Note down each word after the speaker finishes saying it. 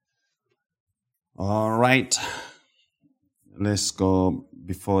All right. Let's go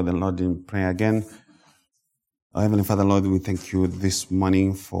before the Lord in prayer again. Our Heavenly Father, Lord, we thank you this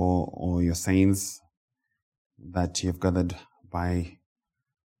morning for all your saints that you have gathered by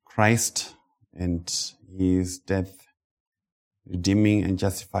Christ and his death, redeeming and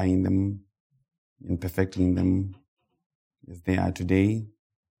justifying them and perfecting them as they are today.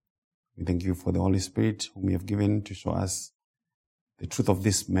 We thank you for the Holy Spirit whom you have given to show us the truth of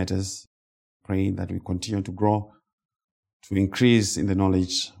these matters. Pray that we continue to grow, to increase in the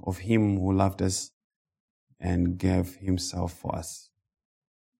knowledge of him who loved us and gave himself for us.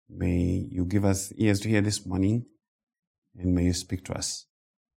 May you give us ears to hear this morning, and may you speak to us.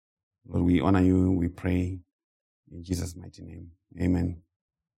 Lord, we honor you, we pray in Jesus' mighty name. Amen.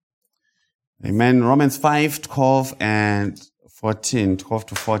 Amen. Romans 5, 12 and 14, 12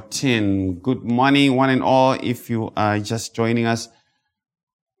 to 14. Good morning, one and all. If you are just joining us,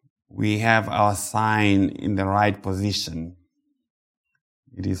 we have our sign in the right position.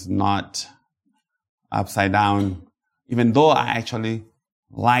 It is not upside down, even though I actually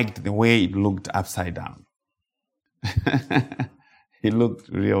liked the way it looked upside down. It looked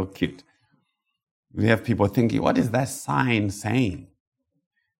real cute. We have people thinking, what is that sign saying?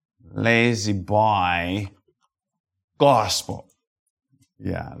 Lazy boy gospel.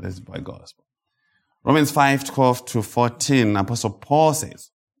 Yeah, lazy boy gospel. Romans 5, 12 to 14, Apostle Paul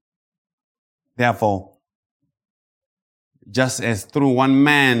says, therefore, just as through one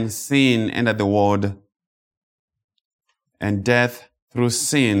man sin entered the world, and death through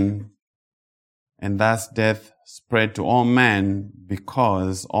sin, and thus death spread to all men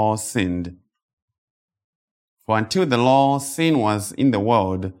because all sinned. For until the law, sin was in the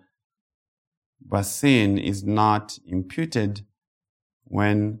world, but sin is not imputed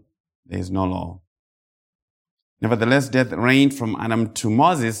when there is no law. Nevertheless, death reigned from Adam to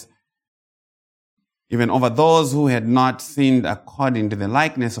Moses, even over those who had not sinned according to the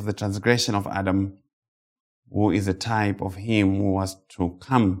likeness of the transgression of Adam, who is a type of him who was to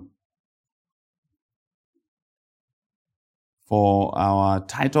come. For our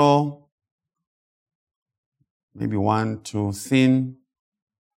title, maybe one, to sin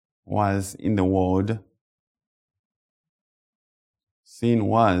was in the world. Sin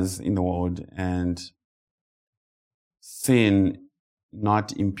was in the world, and sin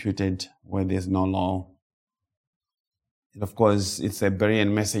not imputed where there's no law. And of course, it's a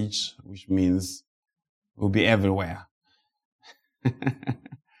Berean message, which means we'll be everywhere.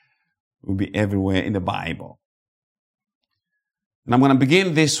 We'll be everywhere in the Bible. And I'm going to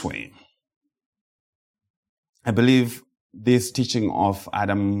begin this way. I believe this teaching of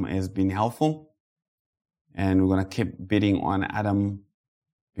Adam has been helpful, and we're going to keep bidding on Adam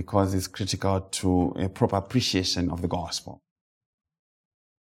because it's critical to a proper appreciation of the gospel.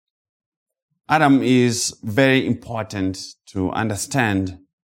 Adam is very important to understand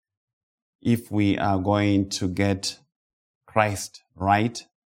if we are going to get Christ right,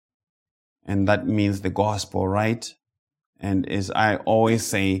 and that means the gospel right. And as I always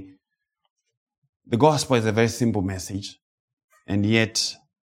say, the gospel is a very simple message, and yet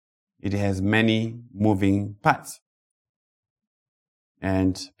it has many moving parts.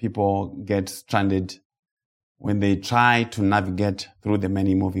 And people get stranded when they try to navigate through the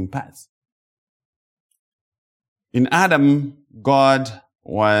many moving parts. In Adam, God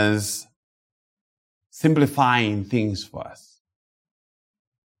was simplifying things for us.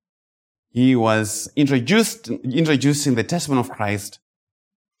 He was introducing the testament of Christ,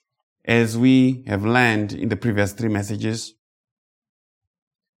 as we have learned in the previous 3 messages.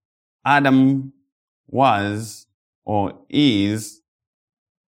 Adam was or is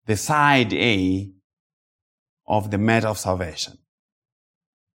the side A of the matter of salvation.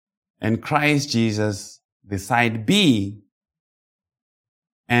 And Christ Jesus, the side B,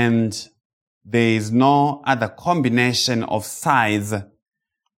 and there is no other combination of sides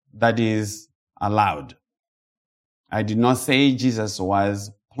that is allowed. I did not say Jesus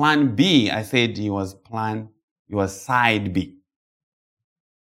was plan B. I said he was side B.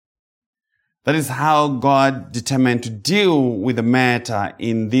 That is how God determined to deal with the matter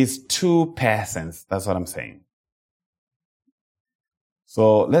in these 2 persons. That's what I'm saying.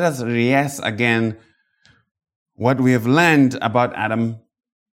 So let us rehearse again what we have learned about Adam.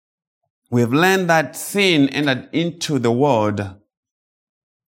 We have learned that sin entered into the world.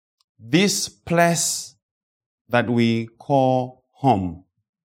 This place that we call home.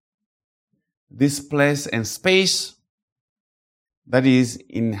 This place and space that is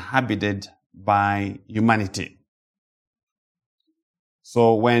inhabited by humanity.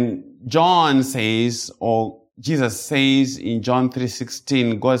 So when John says, or Jesus says in John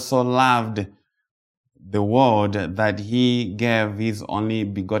 3:16, God so loved the world that he gave his only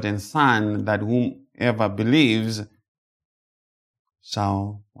begotten Son, that whomever believes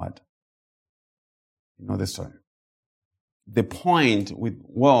shall what? You know the story. The point with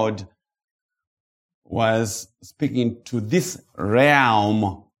word was speaking to this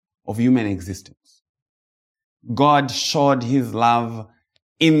realm of human existence. God showed his love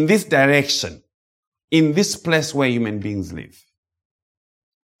in this direction, in this place where human beings live,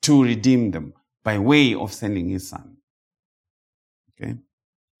 to redeem them by way of sending his Son. Okay?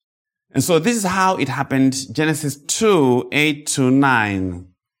 And so this is how it happened. Genesis 2, 8 to 9.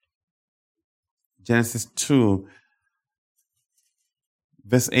 Genesis 2,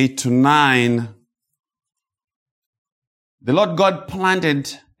 verse 8 to 9. The Lord God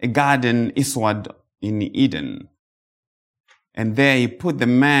planted a garden eastward in Eden, and there he put the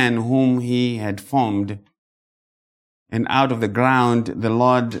man whom he had formed. And out of the ground the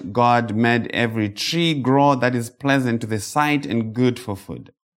Lord God made every tree grow that is pleasant to the sight and good for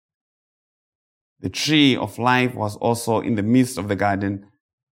food. The tree of life was also in the midst of the garden,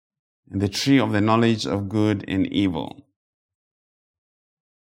 and the tree of the knowledge of good and evil.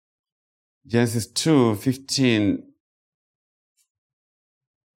 Genesis 2, 15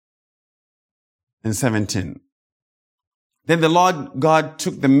 and 17. Then the Lord God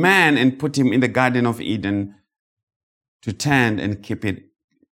took the man and put him in the Garden of Eden to tend and keep it.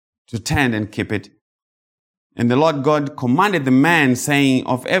 And the Lord God commanded the man, saying,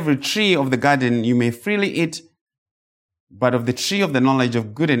 of every tree of the garden you may freely eat, but of the tree of the knowledge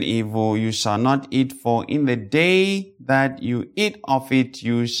of good and evil you shall not eat, for in the day that you eat of it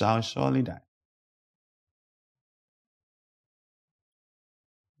you shall surely die.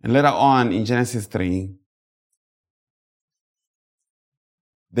 And later on in Genesis 3,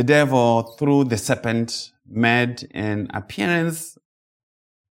 the devil, through the serpent, made an appearance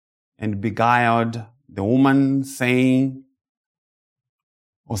and beguiled the woman, saying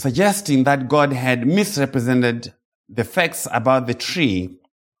or suggesting that God had misrepresented the facts about the tree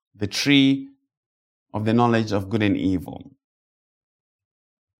of the knowledge of good and evil.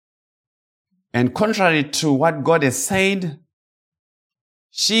 And contrary to what God has said,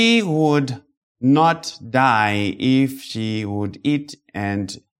 she would not die if she would eat,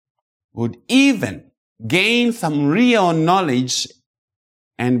 and would even gain some real knowledge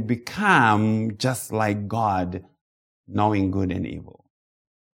and become just like God, knowing good and evil.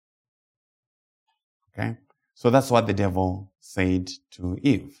 Okay? So that's what the devil said to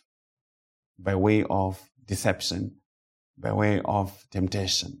Eve, by way of deception, by way of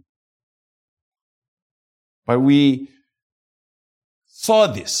temptation. But we saw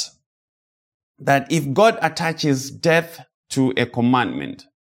this, that if God attaches death to a commandment,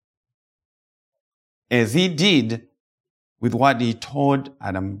 as he did with what he told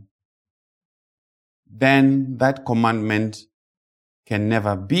Adam, then that commandment can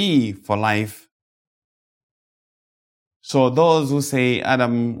never be for life. So those who say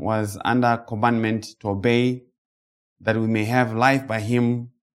Adam was under commandment to obey, that we may have life by him,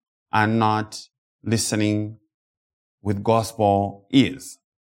 are not listening with gospel ears.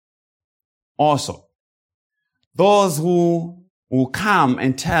 Also, those who will come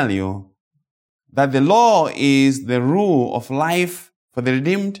and tell you that the law is the rule of life for the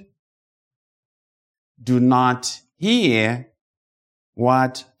redeemed, do not hear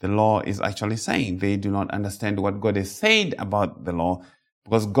what the law is actually saying. They do not understand what God has said about the law,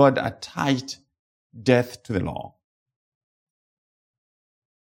 because God attached death to the law.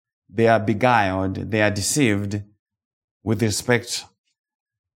 They are beguiled, they are deceived with respect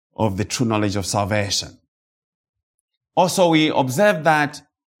of the true knowledge of salvation. Also, we observe that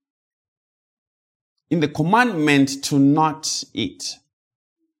in the commandment to not eat,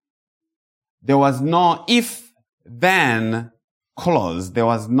 there was no if-then clause. There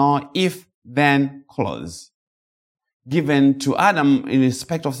was no if-then clause given to Adam in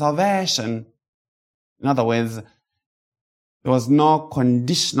respect of salvation. In other words, there was no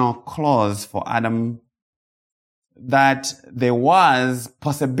conditional clause for Adam, that there was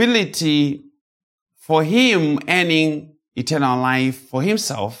possibility for him earning eternal life for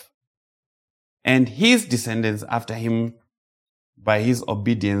himself and his descendants after him by his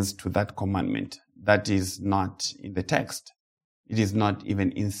obedience to that commandment. That is not in the text. It is not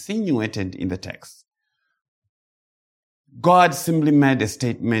even insinuated in the text. God simply made a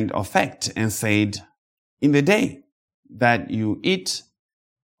statement of fact and said, in the day that you eat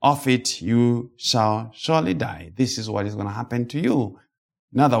of it, you shall surely die. This is what is going to happen to you.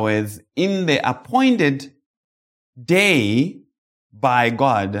 In other words, in the appointed day by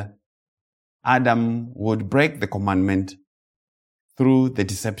God, Adam would break the commandment through the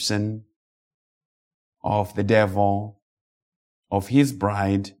deception of the devil, of his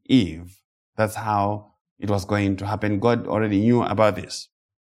bride, Eve. That's how it was going to happen. God already knew about this.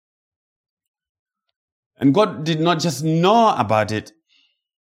 And God did not just know about it.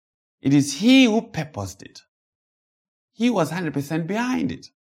 It is He who purposed it. He was 100% behind it.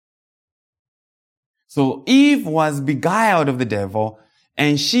 So Eve was beguiled of the devil,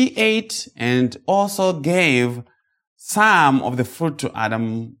 and she ate and also gave some of the fruit to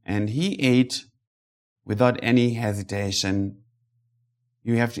Adam, and he ate without any hesitation.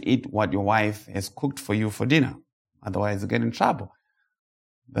 You have to eat what your wife has cooked for you for dinner. Otherwise, you get in trouble.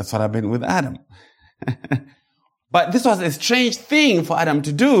 That's what happened with Adam. But this was a strange thing for Adam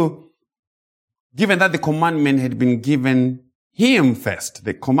to do, given that the commandment had been given him first.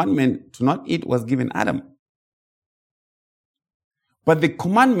 The commandment to not eat was given Adam. But the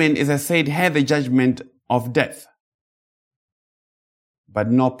commandment, as I said, had the judgment of death, but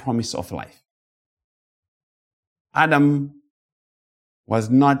no promise of life. Adam was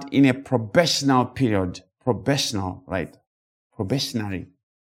not in a probational period. Probationary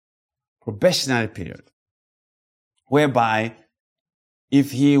period. Whereby,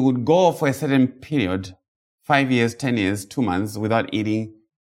 if he would go for a certain period, 5 years, 10 years, 2 months without eating,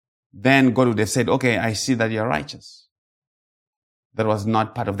 then God would have said, okay, I see that you're righteous. That was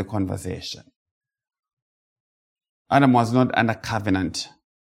not part of the conversation. Adam was not under covenant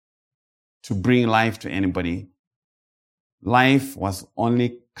to bring life to anybody. Life was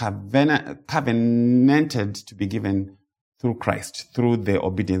only covenanted to be given through Christ, through the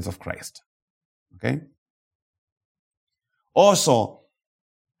obedience of Christ. Okay? Also,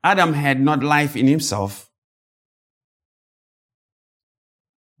 Adam had not life in himself.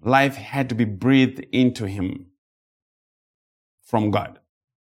 Life had to be breathed into him from God.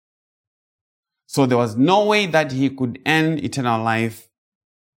 So there was no way that he could earn eternal life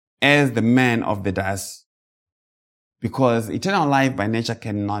as the man of the dust, because eternal life by nature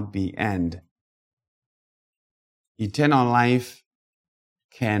cannot be earned. Eternal life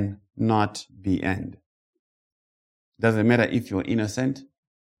cannot be earned. Doesn't matter if you're innocent.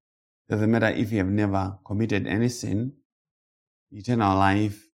 Doesn't matter if you have never committed any sin. Eternal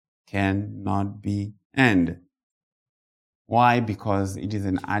life cannot be earned. Why? Because it is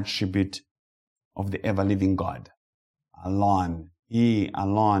an attribute of the ever-living God alone. He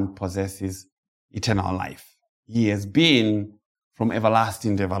alone possesses eternal life. He has been from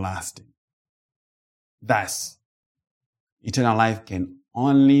everlasting to everlasting. Thus, eternal life can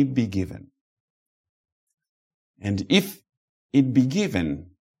only be given. And if it be given,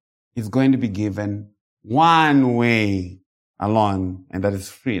 it's going to be given one way alone, and that is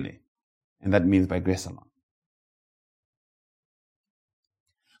freely. And that means by grace alone.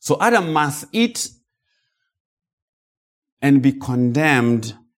 So Adam must eat and be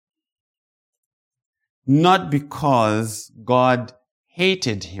condemned, not because God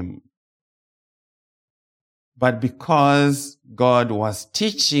hated him, but because God was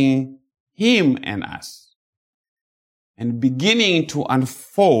teaching him and us and beginning to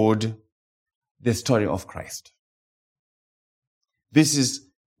unfold the story of Christ. This is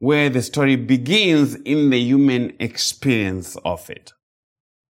where the story begins in the human experience of it.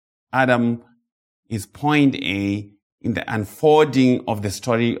 Adam is point A in the unfolding of the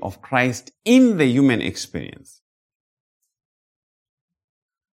story of Christ in the human experience.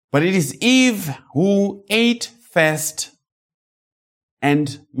 But it is Eve who ate first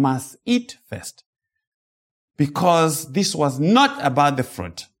and must eat first, because this was not about the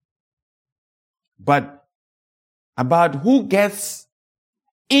fruit, but about who gets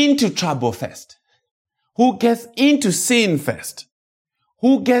into trouble first, who gets into sin first,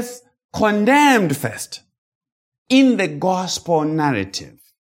 who gets condemned first in the gospel narrative.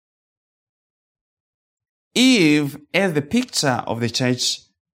 Eve, as the picture of the church,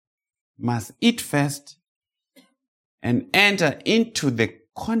 must eat first and enter into the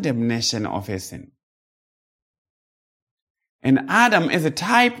condemnation of her sin. And Adam, as a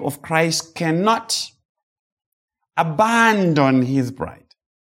type of Christ, cannot abandon his bride,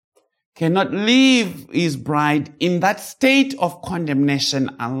 cannot leave his bride in that state of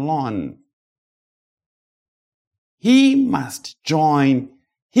condemnation alone. He must join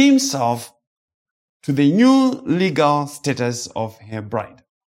himself to the new legal status of her bride.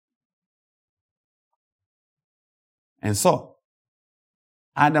 And so,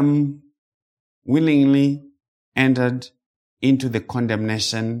 Adam willingly entered into the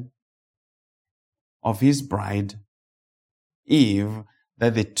condemnation of his bride, Eve,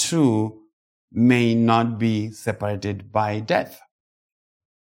 that the two may not be separated by death.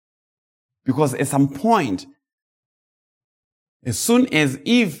 Because at some point, as soon as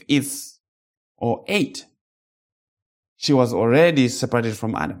Eve eats or ate, she was already separated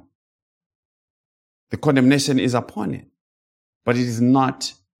from Adam. The condemnation is upon it, but it is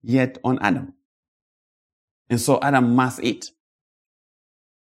not yet on Adam. And so Adam must eat.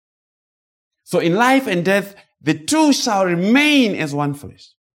 So in life and death, the two shall remain as one flesh.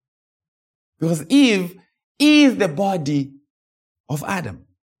 Because Eve is the body of Adam,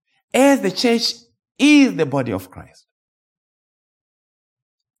 as the church is the body of Christ.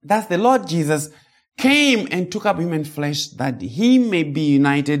 Thus the Lord Jesus came and took up human flesh that he may be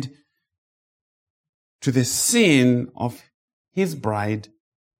united to the sin of his bride,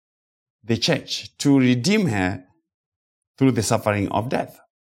 the church, to redeem her through the suffering of death.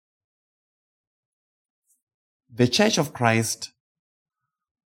 The church of Christ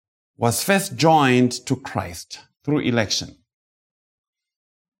was first joined to Christ through election.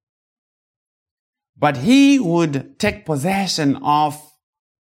 But he would take possession of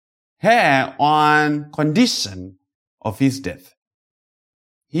her on condition of his death.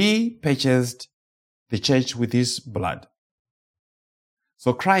 He purchased the church with his blood.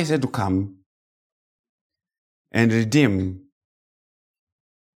 So Christ had to come and redeem,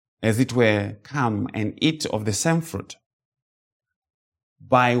 as it were, come and eat of the same fruit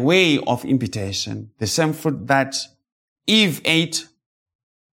by way of imputation, the same fruit that Eve ate,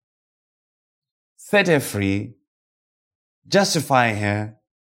 set her free, justify her,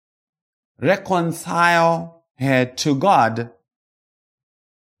 reconcile her to God,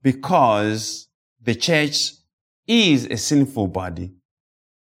 because the church is a sinful body.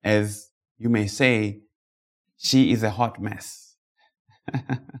 As you may say, she is a hot mess.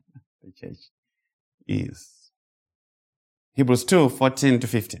 The church is. Hebrews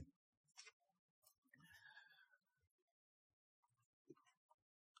 2:14-15.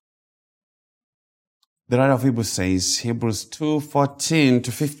 The writer of Hebrews says, Hebrews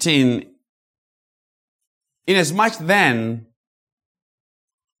 2:14-15, inasmuch then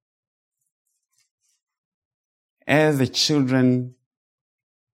as the children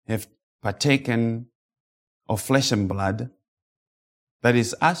have partaken of flesh and blood, that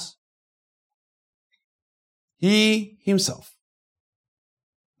is us, he himself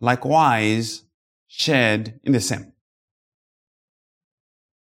likewise shared in the same.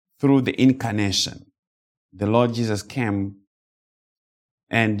 Through the incarnation, the Lord Jesus came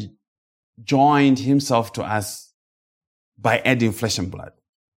and joined himself to us by adding flesh and blood,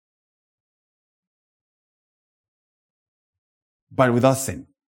 but without sin.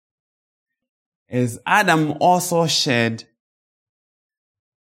 As Adam also shared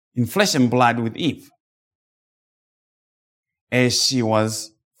in flesh and blood with Eve, as she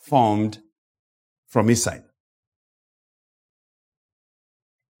was formed from his side.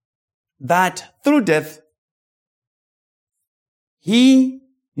 That through death, he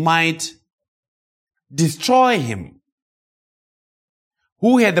might destroy him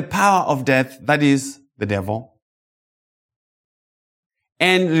who had the power of death, that is, the devil,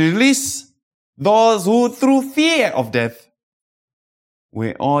 and release those who through fear of death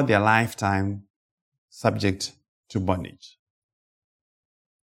were all their lifetime subject to bondage.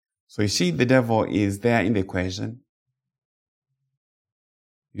 So you see, the devil is there in the equation.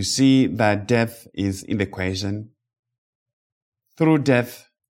 You see that death is in the equation. Through death,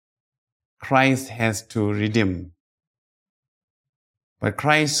 Christ has to redeem. But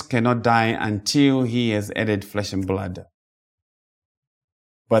Christ cannot die until he has added flesh and blood.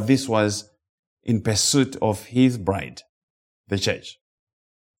 But this was in pursuit of his bride, the church.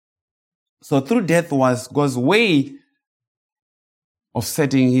 So through death was God's way of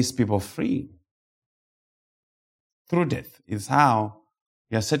setting his people free. Through death is how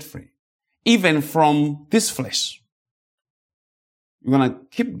you are set free. Even from this flesh. You're going to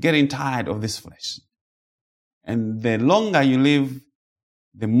keep getting tired of this flesh. And the longer you live,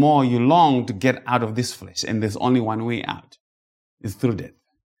 the more you long to get out of this flesh. And there's only one way out. It's through death.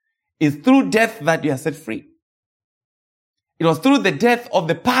 It's through death that you are set free. It was through the death of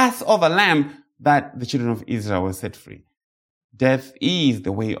the Passover lamb that the children of Israel were set free. Death is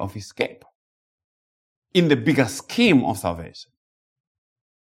the way of escape in the bigger scheme of salvation.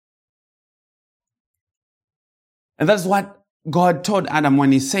 And that's what God told Adam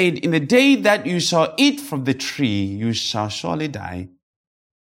when he said, in the day that you shall eat from the tree, you shall surely die.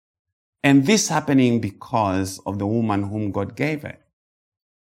 And this happening because of the woman whom God gave her,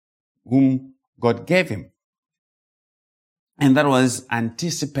 whom God gave him. And that was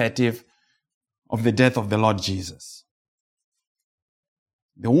anticipative of the death of the Lord Jesus.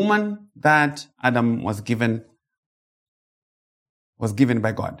 The woman that Adam was given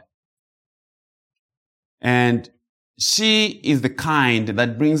by God. And she is the kind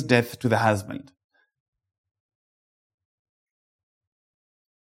that brings death to the husband.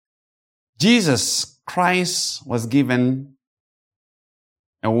 Jesus Christ was given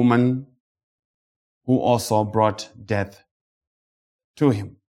a woman who also brought death to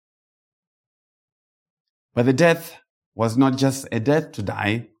him. But the death was not just a death to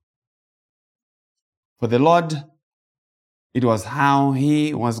die. For the Lord, it was how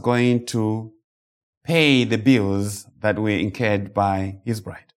he was going to pay the bills that were incurred by his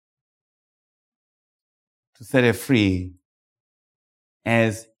bride, to set her free,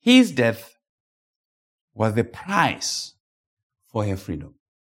 as his death was the price for her freedom,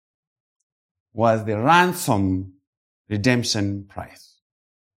 was the ransom redemption price,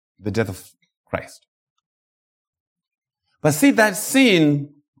 the death of Christ. But see, that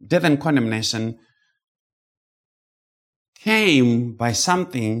sin, death and condemnation, came by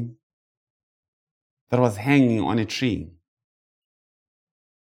something that was hanging on a tree.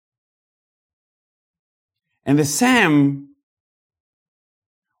 And the same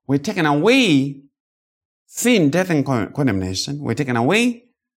were taken away, sin, death, and condemnation were taken away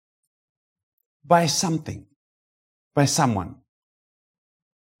by something, by someone.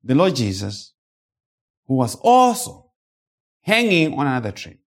 The Lord Jesus, who was also hanging on another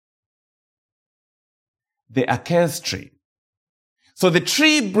tree, the accursed tree. So the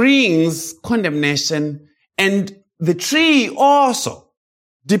tree brings condemnation, and the tree also,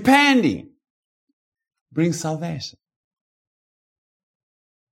 depending, brings salvation.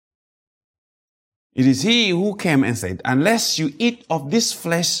 It is he who came and said, unless you eat of this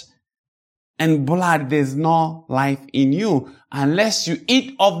flesh and blood, there's no life in you. Unless you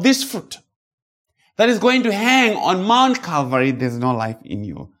eat of this fruit that is going to hang on Mount Calvary, there's no life in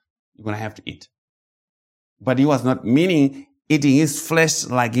you. You're going to have to eat. But he was not meaning eating his flesh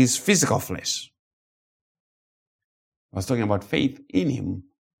like his physical flesh. I was talking about faith in him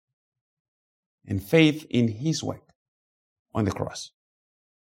and faith in his work on the cross.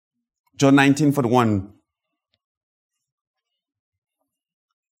 John 19:41.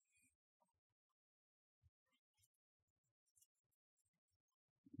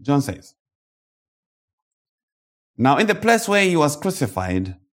 John says, now in the place where he was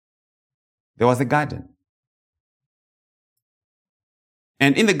crucified, there was a garden.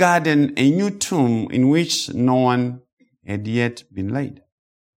 And in the garden, a new tomb in which no one had yet been laid.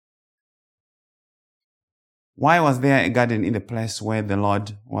 Why was there a garden in the place where the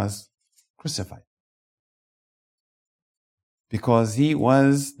Lord was crucified? Because he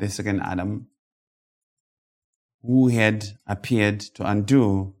was the second Adam who had appeared to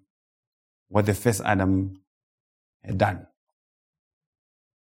undo what the first Adam had done.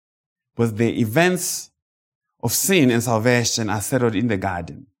 But the events of sin and salvation are settled in the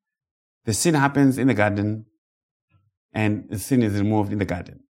garden. The sin happens in the garden, and the sin is removed in the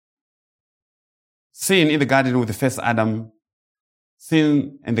garden. Sin in the garden with the first Adam,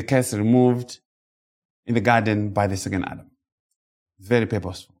 sin and the curse removed in the garden by the second Adam. It's very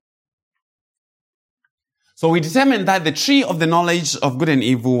purposeful. So we determined that the tree of the knowledge of good and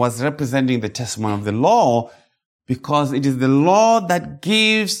evil was representing the testimony of the law, because it is the law that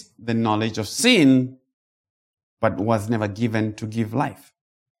gives the knowledge of sin, but was never given to give life.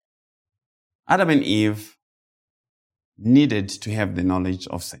 Adam and Eve needed to have the knowledge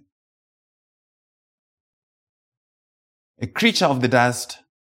of sin. A creature of the dust,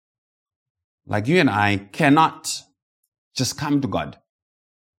 like you and I, cannot just come to God.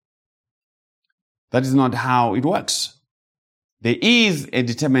 That is not how it works. There is a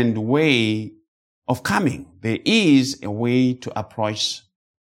determined way of coming. There is a way to approach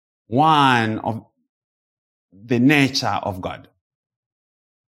one of the nature of God.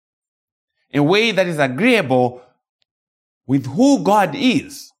 A way that is agreeable with who God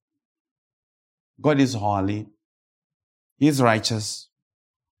is. God is holy. He is righteous.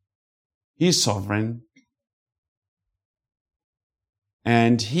 He is sovereign.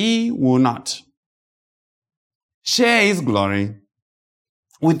 And he will not share his glory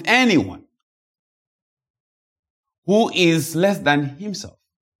with anyone who is less than himself.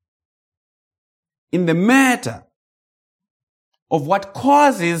 In the matter of what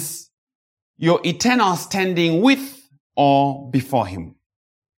causes your eternal standing with or before him,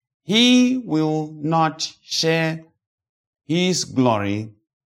 he will not share his glory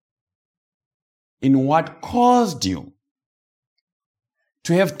in what caused you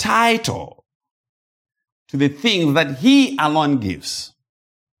to have title to the things that he alone gives.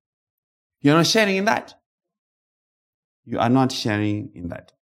 You're not sharing in that. You are not sharing in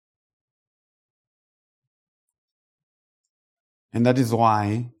that. And that is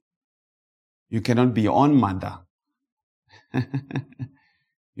why you cannot be your own mother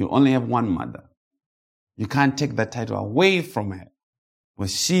You only have one mother. You can't take that title away from her. But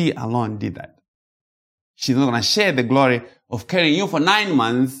she alone did that. She's not going to share the glory of carrying you for 9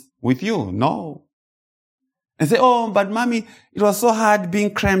 months with you. No. And say, oh, but mommy, it was so hard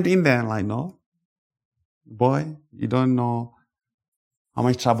being crammed in there. Like, no. Boy, you don't know how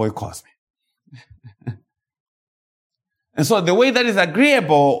much trouble it cost me. And so the way that is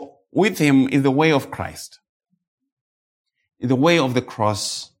agreeable with him is the way of Christ. Is the way of the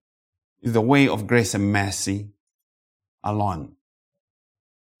cross. Is the way of grace and mercy alone.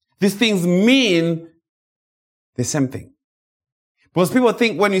 These things mean the same thing. Because people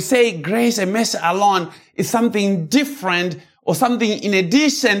think when you say grace and mercy alone, it's something different or something in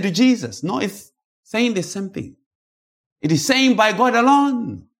addition to Jesus. No, it's saying the same thing. It is saying by God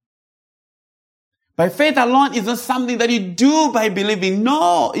alone. By faith alone is not something that you do by believing.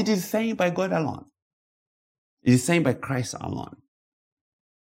 No, it is saying by God alone. It is saying by Christ alone.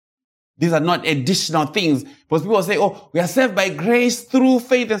 These are not additional things. Because people say, oh, we are saved by grace through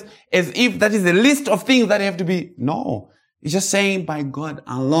faith, as if that is a list of things that have to be. No. It's just saying by God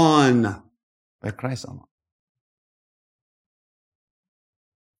alone. By Christ alone.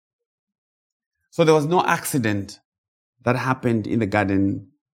 So there was no accident that happened in the Garden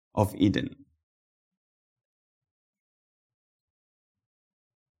of Eden.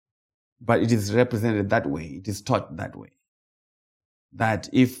 But it is represented that way. It is taught that way. That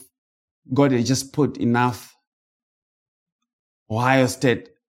if God had just put enough Ohio State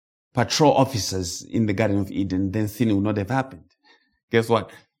patrol officers in the Garden of Eden, then sin would not have happened. Guess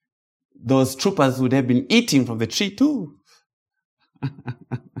what? Those troopers would have been eating from the tree too.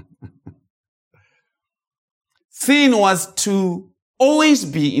 Sin was to always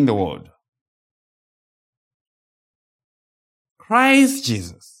be in the world. Christ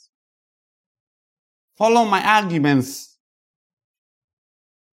Jesus. Follow my arguments.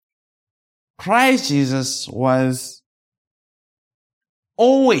 Christ Jesus was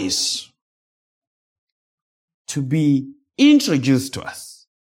always to be introduced to us,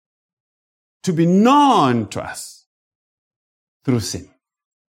 to be known to us through sin.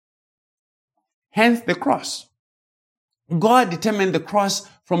 Hence the cross. God determined the cross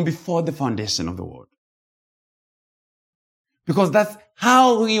from before the foundation of the world. Because that's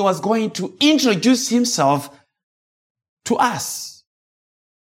how he was going to introduce himself to us.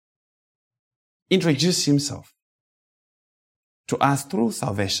 Introduce himself to us through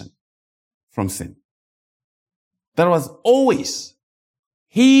salvation from sin. That was always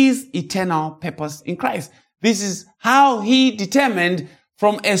his eternal purpose in Christ. This is how he determined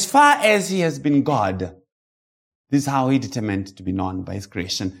from as far as he has been God. This is how he determined to be known by his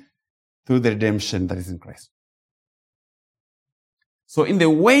creation through the redemption that is in Christ. So in the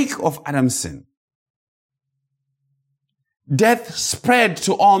wake of Adam's sin, death spread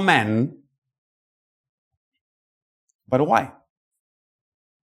to all men. But why?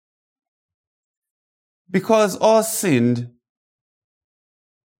 Because all sinned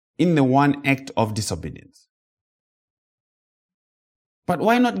in the one act of disobedience. But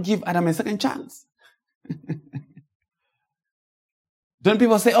why not give Adam a second chance? Don't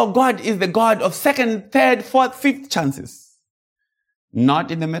people say, oh, God is the God of second, third, fourth, fifth chances?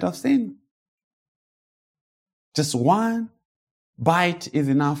 Not in the matter of sin. Just one bite is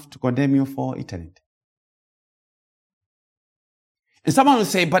enough to condemn you for eternity. And someone will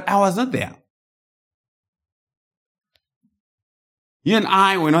say, but I was not there. You and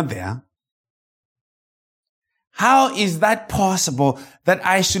I were not there. How is that possible that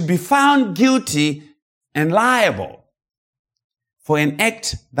I should be found guilty and liable for an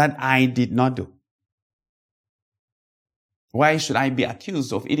act that I did not do? Why should I be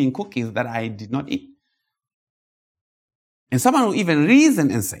accused of eating cookies that I did not eat? And someone will even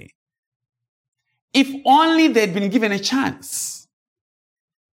reason and say, if only they'd been given a chance,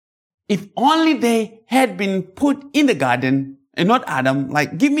 if only they had been put in the garden and not Adam,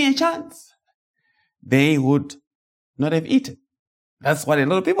 like, give me a chance, they would not have eaten. That's what a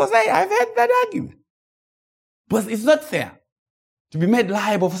lot of people say. I've heard that argument. But it's not fair to be made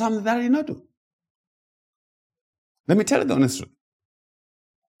liable for something that I did not do. Let me tell you the honest truth.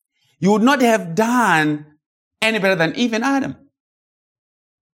 You would not have done any better than Eve and Adam.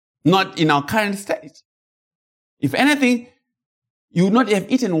 Not in our current state. If anything, you would not have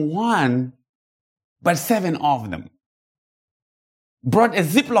eaten one, but 7 of them. Brought a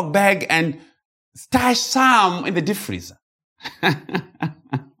Ziploc bag and stashed some in the deep freezer.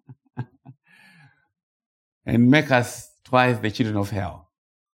 And make us twice the children of hell.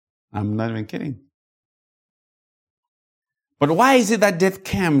 I'm not even kidding. But why is it that death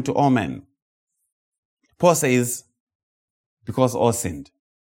came to all men? Paul says, because all sinned.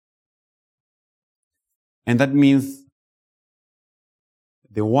 And that means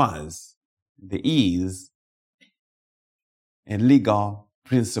there is a legal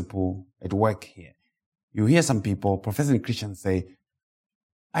principle at work here. You hear some people, professing Christians, say,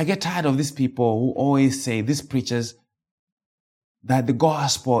 I get tired of these people who always say, these preachers, that the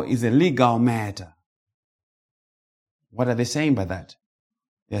gospel is a legal matter. What are they saying by that?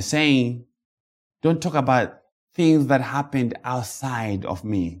 They're saying, don't talk about things that happened outside of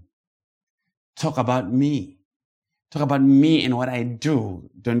me. Talk about me. Talk about me and what I do.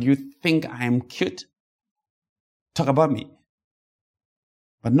 Don't you think I'm cute? Talk about me.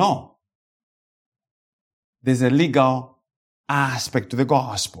 But no. There's a legal aspect to the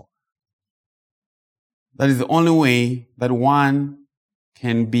gospel. That is the only way that one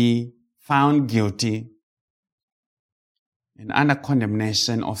can be found guilty and under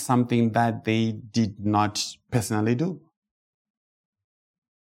condemnation of something that they did not personally do.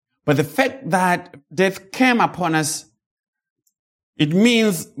 But the fact that death came upon us, it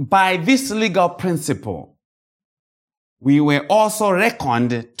means by this legal principle, we were also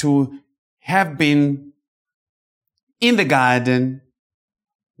reckoned to have been in the garden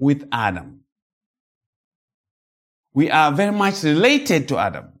with Adam. We are very much related to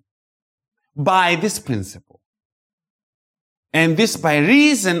Adam by this principle. And this by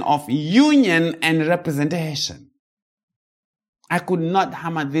reason of union and representation. I could not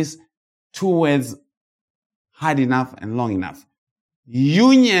hammer these two words hard enough and long enough.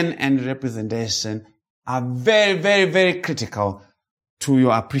 Union and representation are very, very, very critical to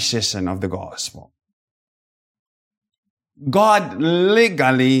your appreciation of the gospel. God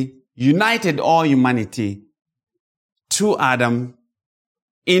legally united all humanity to Adam,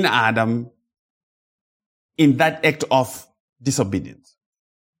 in that act of disobedience.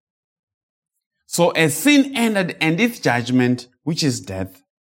 So as sin entered and its judgment, which is death,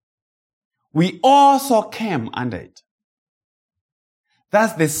 we also came under it.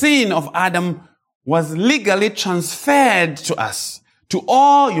 Thus the sin of Adam was legally transferred to us, to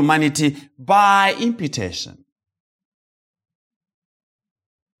all humanity by imputation.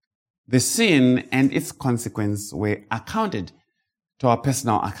 The sin and its consequence were accounted to our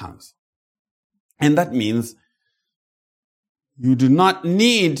personal accounts. And that means you do not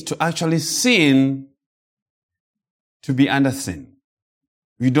need to actually sin to be under sin.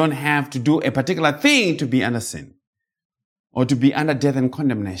 You don't have to do a particular thing to be under sin or to be under death and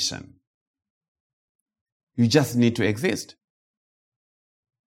condemnation. You just need to exist.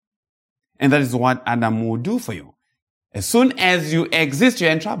 And that is what Adam will do for you. As soon as you exist,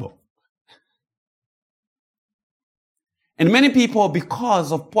 you're in trouble. And many people,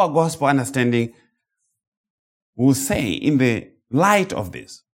 because of poor gospel understanding, will say in the light of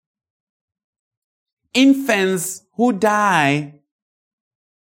this, infants who die,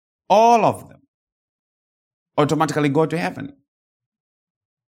 all of them, automatically go to heaven.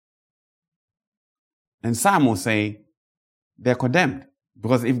 And some will say they're condemned,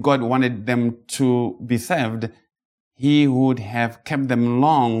 because if God wanted them to be saved, He would have kept them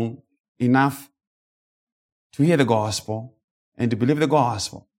long enough to hear the gospel and to believe the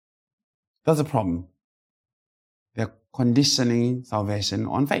gospel. That's the problem. They're conditioning salvation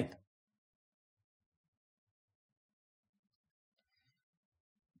on faith.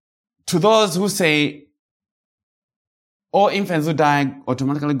 To those who say all infants who die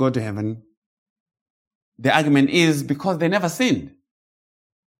automatically go to heaven, the argument is because they never sinned.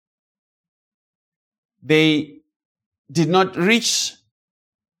 They did not reach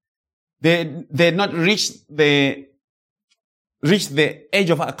the age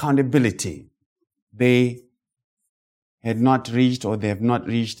of accountability. They had not reached, or they have not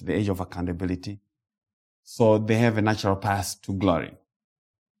reached the age of accountability. So they have a natural path to glory.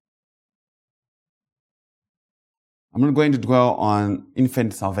 I'm not going to dwell on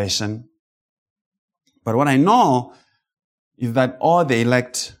infant salvation, but what I know is that all the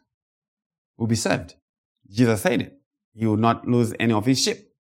elect will be saved. Jesus said it. He will not lose any of his sheep.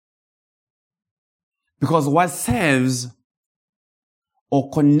 Because what saves or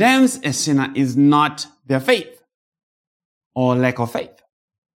condemns a sinner is not their faith or lack of faith.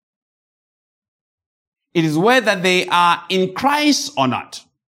 It is whether they are in Christ or not.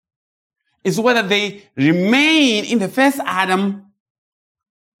 It's whether they remain in the first Adam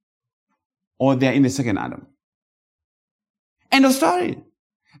or they are in the second Adam. End of story.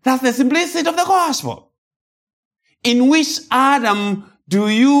 That's the simplicity of the gospel. In which Adam do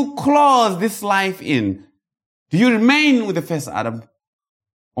you close this life in? Do you remain with the first Adam?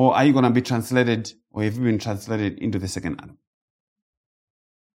 Or are you going to be translated, or have you been translated into the second Adam?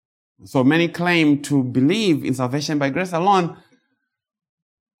 So many claim to believe in salvation by grace alone,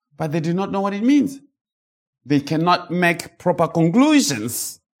 but they do not know what it means. They cannot make proper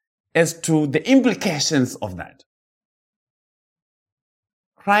conclusions as to the implications of that.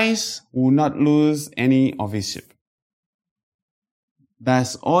 Christ will not lose any of his sheep.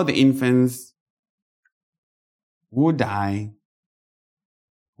 Thus, all the infants who die,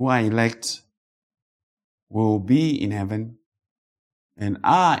 who are elect, will be in heaven and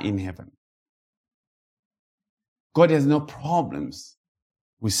are in heaven. God has no problems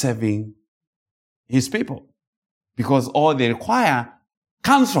with saving his people because all they require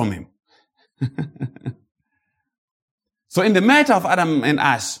comes from him. So in the matter of Adam and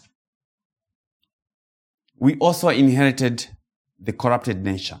us, we also inherited the corrupted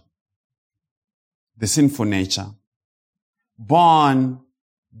nature, the sinful nature, born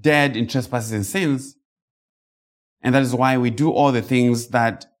dead in trespasses and sins, and that is why we do all the things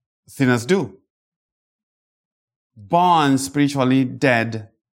that sinners do. Born spiritually dead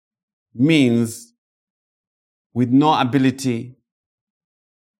means with no ability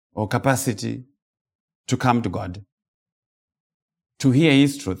or capacity to come to God, to hear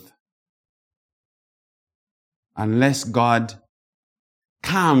his truth, unless God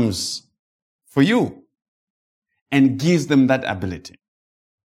comes for you and gives them that ability.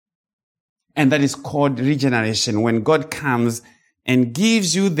 And that is called regeneration, when God comes and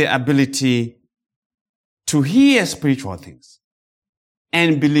gives you the ability to hear spiritual things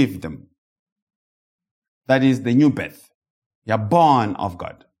and believe them. That is the new birth. You are born of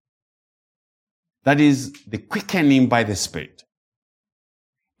God. That is the quickening by the Spirit.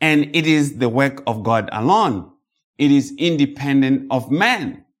 And it is the work of God alone. It is independent of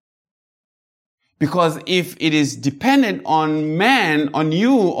man. Because if it is dependent on man, on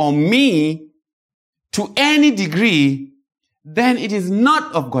you or me, to any degree, then it is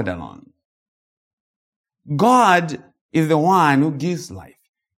not of God alone. God is the one who gives life.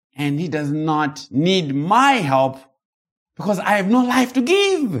 And he does not need my help because I have no life to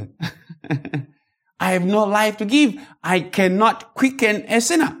give. I have no life to give. I cannot quicken a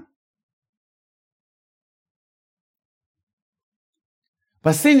sinner.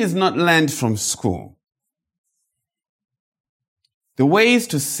 But sin is not learned from school. The ways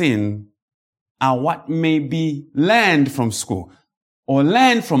to sin are what may be learned from school or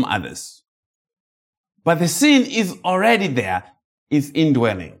learned from others. But the sin is already there, is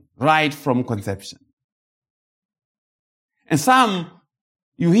indwelling, right from conception. And some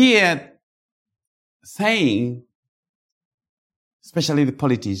you hear saying, especially the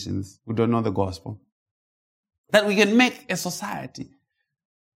politicians who don't know the gospel, that we can make a society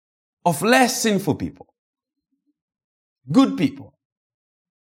of less sinful people, good people.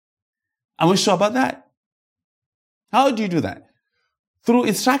 Are we sure about that? How do you do that? Through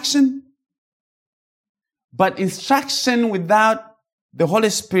instruction. But instruction without the Holy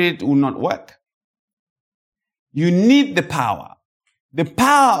Spirit will not work. You need the power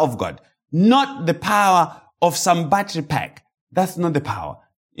of God, not the power of some battery pack. That's not the power.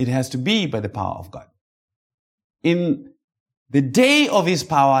 It has to be by the power of God. In the day of his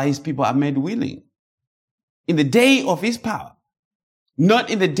power, his people are made willing. In the day of his power. Not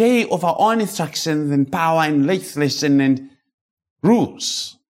in the day of our own instructions and power and legislation and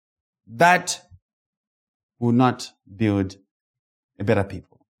rules. That will not build a better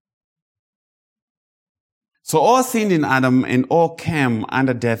people. So all sinned in Adam and all came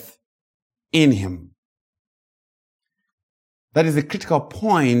under death in him. That is the critical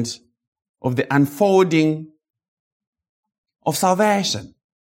point of the unfolding of salvation.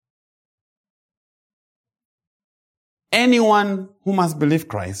 Anyone who must believe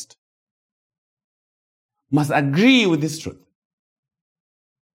Christ must agree with this truth.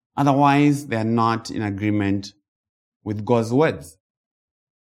 Otherwise, they are not in agreement with God's words.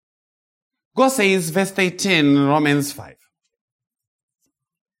 God says, verse 18, Romans 5.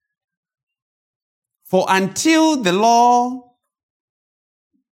 For until the law,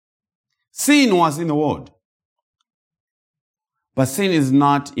 sin was in the world. But sin is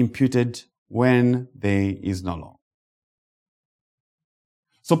not imputed when there is no law.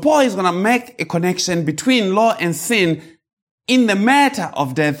 So Paul is going to make a connection between law and sin in the matter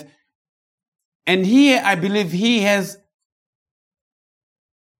of death. And here I believe he has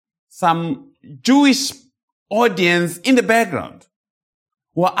some Jewish audience in the background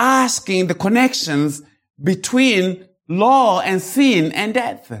who are asking the connections between law and sin and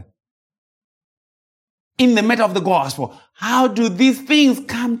death. In the matter of the gospel, how do these things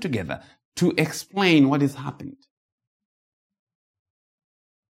come together to explain what is happening?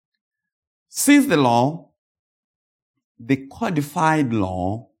 Since the law, the codified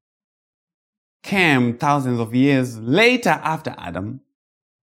law, came thousands of years later after Adam,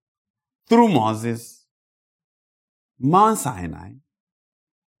 through Moses, Mount Sinai,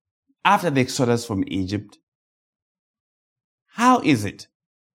 after the exodus from Egypt. How is it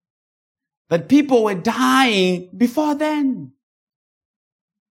that people were dying before then?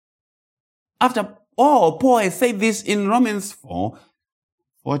 After all, Paul has said this in Romans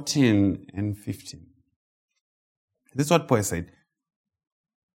 4:14 and 15. This is what Paul said.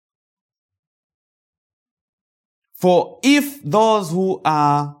 For if those who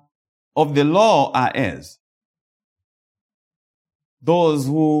are of the law are heirs, those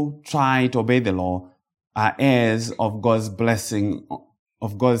who try to obey the law are heirs of God's blessing,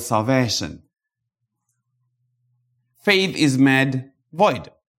 of God's salvation, faith is made void.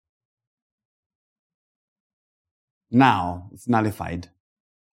 Now it's nullified.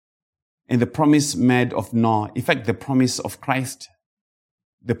 And the promise made of no effect, the promise of Christ,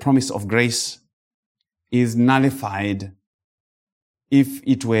 the promise of grace, is nullified if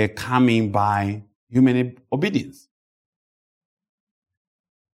it were coming by human obedience.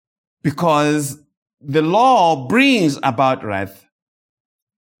 Because the law brings about wrath.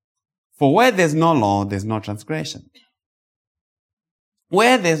 For where there's no law, there's no transgression.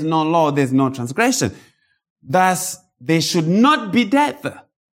 Where there's no law, there's no transgression. Thus, there should not be death.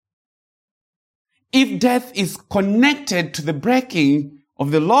 If death is connected to the breaking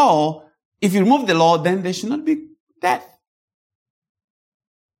of the law, if you remove the law, then there should not be death.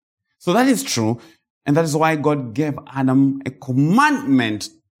 So that is true, and that is why God gave Adam a commandment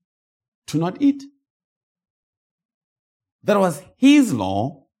to not eat. That was his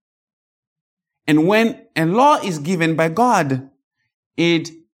law. And when a law is given by God, it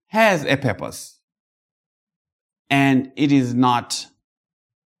has a purpose. And it is not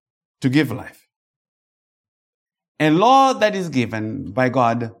to give life. A law that is given by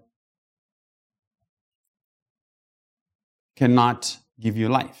God cannot give you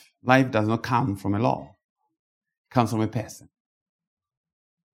life. Life does not come from a law. It comes from a person.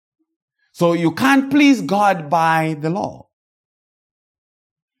 So you can't please God by the law.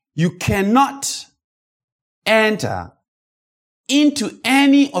 You cannot enter into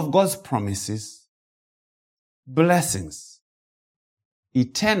any of God's promises, blessings,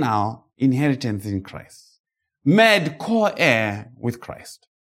 eternal inheritance in Christ, made co-heir with Christ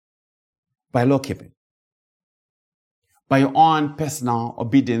by law keeping, by your own personal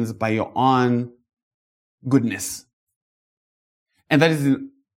obedience, by your own goodness. And that is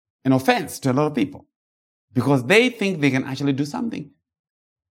an offense to a lot of people because they think they can actually do something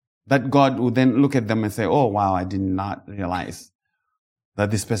that God will then look at them and say, oh, wow, I did not realize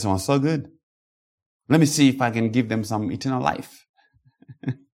that this person was so good. Let me see if I can give them some eternal life.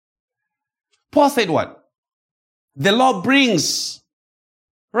 Paul said what? The law brings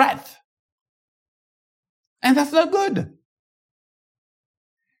wrath. And that's not good.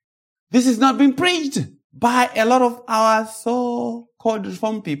 This is not being preached by a lot of our so-called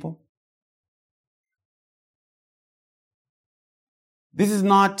reformed people. This is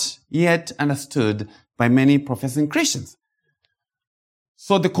not yet understood by many professing Christians.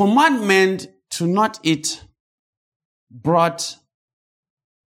 So the commandment to not eat brought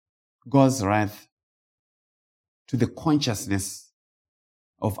God's wrath to the consciousness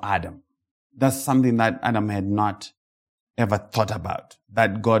of Adam. That's something that Adam had not ever thought about,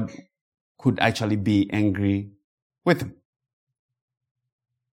 that God could actually be angry with him.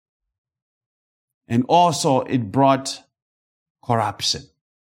 And also it brought corruption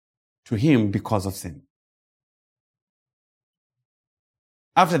to him because of sin.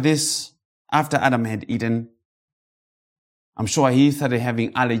 After this, after Adam had eaten, I'm sure he started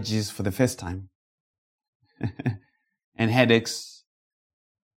having allergies for the first time and headaches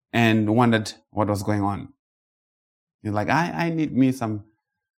and wondered what was going on. He's like, I need me some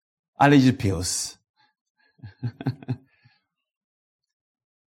allergy pills.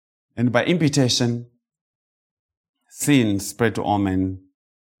 And by imputation, sin spread to all men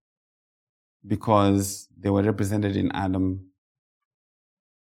because they were represented in Adam,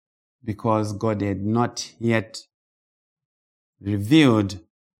 because God had not yet revealed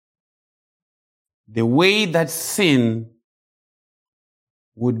the way that sin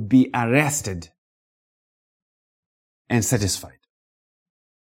would be arrested and satisfied.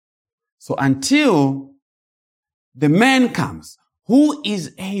 So until the man comes who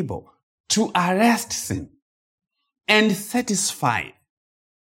is able to arrest sin and satisfy,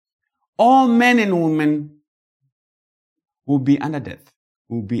 all men and women will be under death,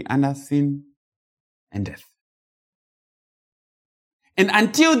 will be under sin and death. And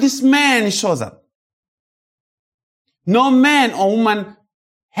until this man shows up, no man or woman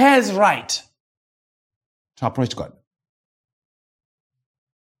has right to approach God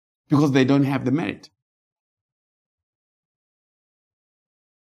because they don't have the merit.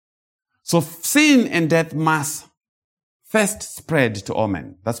 So sin and death must first spread to all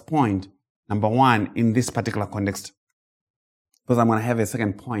men. That's point number one in this particular context, because I'm going to have a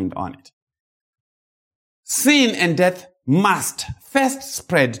second point on it. Sin and death must first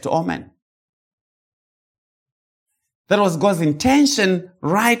spread to all men. That was God's intention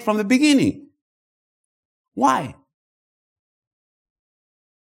right from the beginning. Why?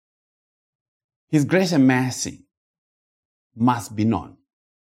 His grace and mercy must be known.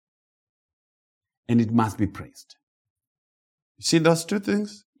 And it must be praised. You see those two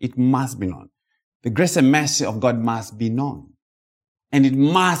things? It must be known. The grace and mercy of God must be known. And it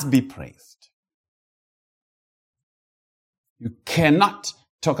must be praised. You cannot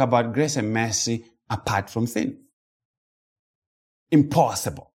talk about grace and mercy apart from sin.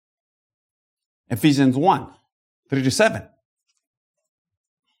 Impossible. Ephesians 1, 3-7.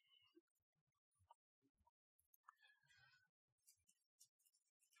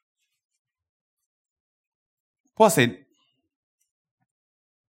 Paul said,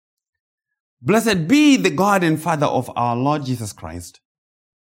 "Blessed be the God and Father of our Lord Jesus Christ,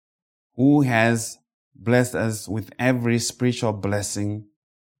 who has blessed us with every spiritual blessing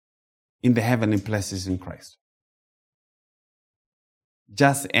in the heavenly places in Christ,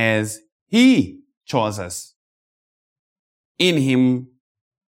 just as He chose us in Him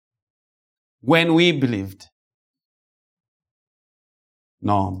when we believed."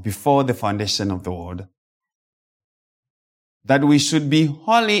 No, before the foundation of the world, that we should be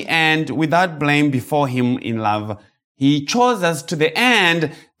holy and without blame before Him in love. He chose us to the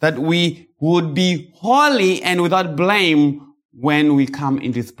end that we would be holy and without blame when we come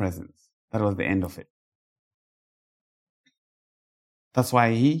into His presence. That was the end of it. That's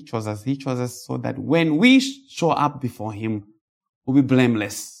why He chose us. He chose us so that when we show up before Him, we'll be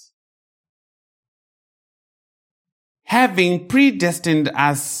blameless. Having predestined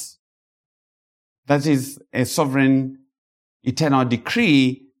us, that is a sovereign eternal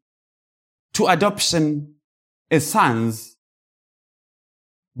decree, to adoption as sons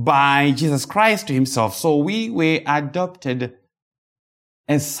by Jesus Christ to Himself. So we were adopted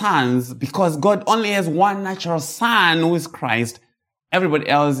as sons because God only has one natural son, who is Christ. Everybody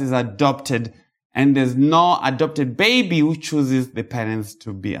else is adopted, and there's no adopted baby who chooses the parents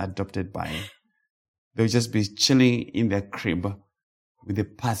to be adopted by. They'll just be chilling in their crib with a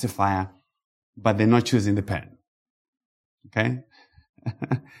pacifier, but they're not choosing the parent. Okay?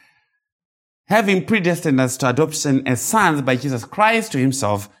 Having predestined us to adoption as sons by Jesus Christ to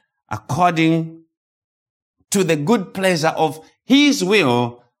Himself, according to the good pleasure of His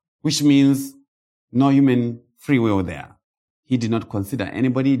will, which means no human free will there. He did not consider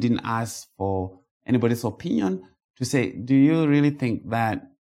anybody, didn't ask for anybody's opinion to say, do you really think that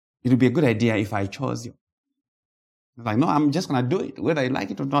it would be a good idea if I chose you? It's like, no, I'm just going to do it. Whether I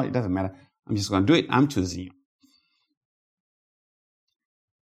like it or not, it doesn't matter. I'm just going to do it. I'm choosing you.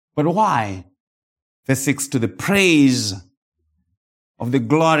 But why? Verse 6, to the praise of the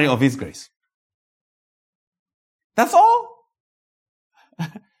glory of His grace. That's all.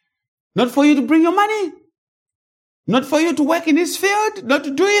 Not for you to bring your money. Not for you to work in His field. Not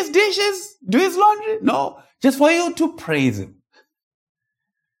to do His dishes, do His laundry. No, just for you to praise Him.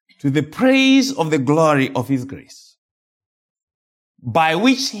 To the praise of the glory of His grace, by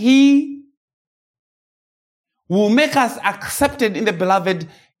which He will make us accepted in the beloved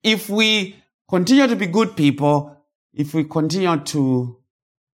if we continue to be good people, if we continue to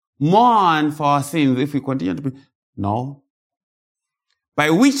mourn for our sins, if we continue to be... No. By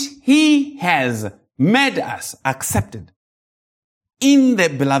which He has made us accepted in the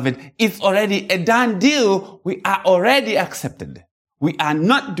beloved. It's already a done deal. We are already accepted. We are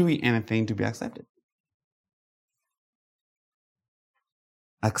not doing anything to be accepted.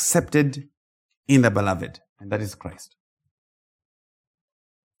 Accepted in the beloved, and that is Christ.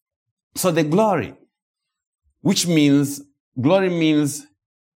 So the glory, which means, glory means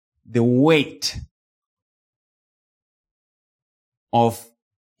the weight of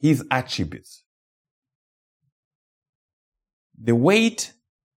His attributes. The weight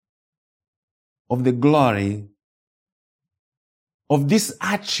of the glory of this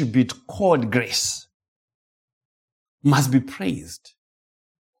attribute called grace must be praised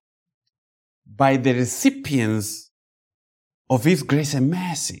by the recipients of His grace and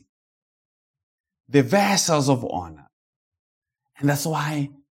mercy, the vessels of honor. And that's why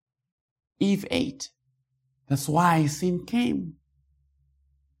Eve ate. That's why sin came.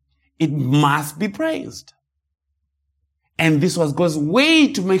 It must be praised. And this was God's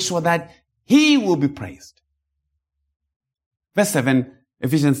way to make sure that He will be praised. Verse 7,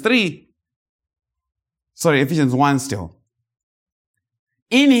 Ephesians 1 still.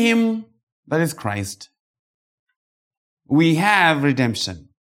 In him, that is Christ, we have redemption.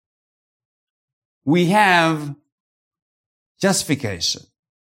 We have justification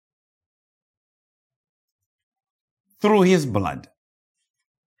through his blood.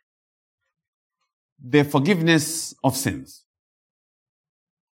 The forgiveness of sins.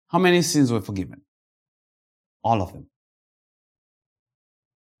 How many sins were forgiven? All of them.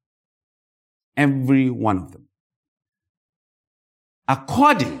 Every one of them.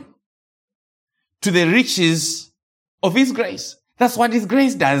 According to the riches of his grace. That's what his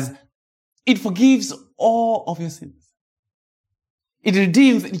grace does. It forgives all of your sins. It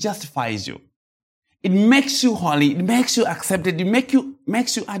redeems, it justifies you. It makes you holy, it makes you accepted, it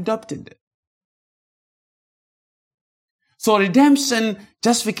makes you adopted. So redemption,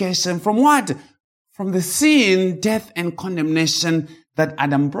 justification from what? From the sin, death, and condemnation that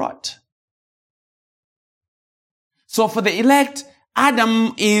Adam brought. So for the elect,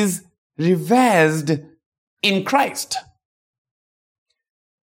 Adam is reversed in Christ.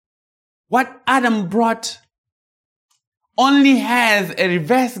 What Adam brought only has a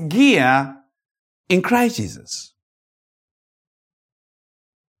reverse gear in Christ Jesus.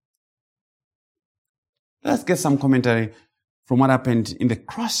 Let's get some commentary from what happened in the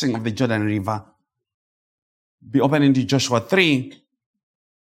crossing of the Jordan River. Be open into Joshua 3.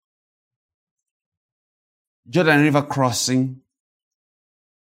 Jordan River crossing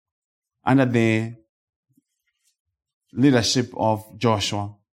under the leadership of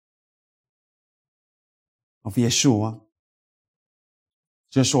Joshua, of Yeshua.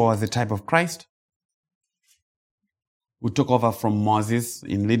 Joshua was the type of Christ who took over from Moses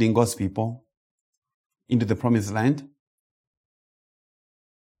in leading God's people into the promised land.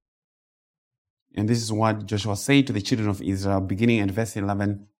 And this is what Joshua said to the children of Israel, beginning at verse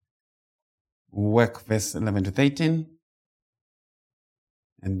 11. We'll work verse 11 to 13.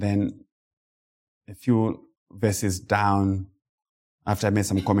 And then a few verses down after I made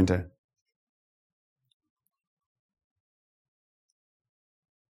some commentary.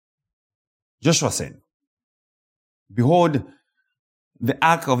 Joshua said, "Behold, the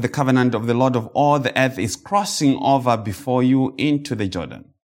ark of the covenant of the Lord of all the earth is crossing over before you into the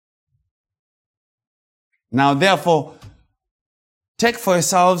Jordan. Now therefore, take for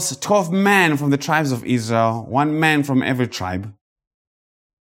yourselves 12 men from the tribes of Israel, 1 man from every tribe.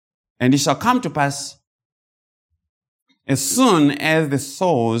 And it shall come to pass, as soon as the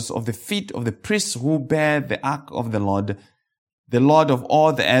soles of the feet of the priests who bear the ark of the Lord of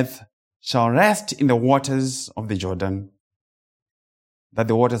all the earth, shall rest in the waters of the Jordan, that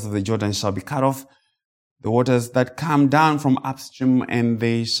the waters of the Jordan shall be cut off, the waters that come down from upstream, and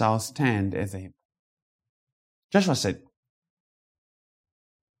they shall stand as a heap." Joshua said,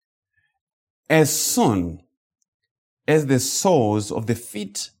 as soon as the soles of the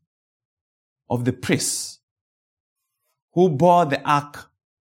feet of the priests who bore the ark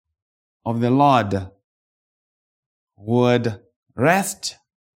of the Lord would rest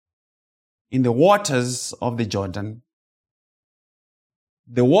in the waters of the Jordan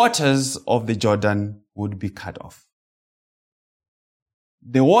would be cut off.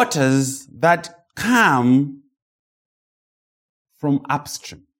 The waters that come from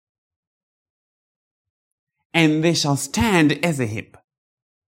upstream. And they shall stand as a heap.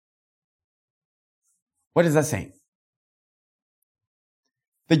 What is that saying?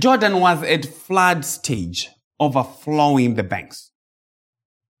 The Jordan was at flood stage, overflowing the banks.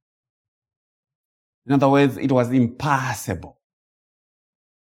 In other words, it was impassable.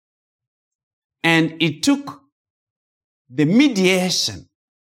 And it took the mediation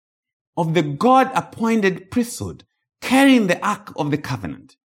of the God-appointed priesthood carrying the Ark of the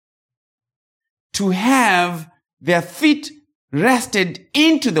Covenant to have their feet rested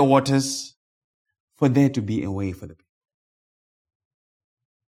into the waters for there to be a way for the people.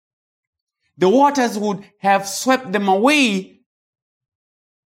 The waters would have swept them away,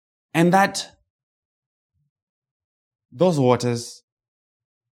 and those waters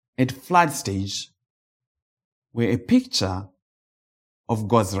at flood stage were a picture of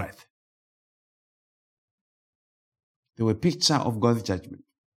God's wrath. They were a picture of God's judgment.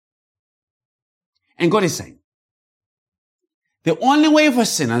 And God is saying, the only way for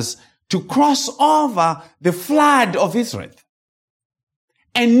sinners to cross over the flood of his wrath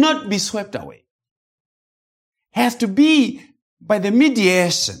and not be swept away has to be by the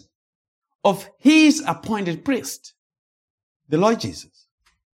mediation of his appointed priest, the Lord Jesus.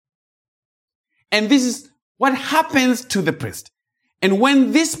 And this is what happens to the priest. And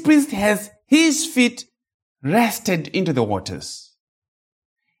when this priest has his feet rested into the waters,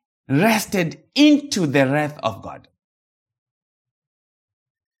 rested into the wrath of God,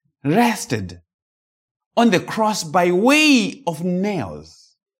 rested on the cross by way of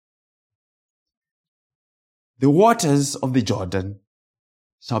nails. The waters of the Jordan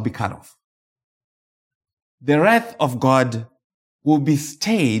shall be cut off. The wrath of God will be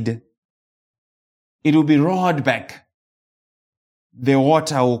stayed. It will be rolled back. The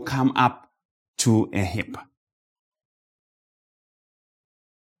water will come up to a hip.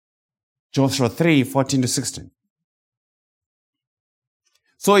 Joshua 3:14-16.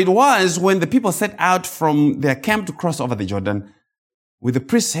 So it was when the people set out from their camp to cross over the Jordan, with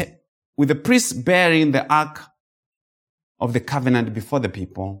the priests bearing the ark of the covenant before the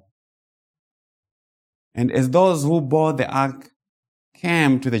people. And as those who bore the ark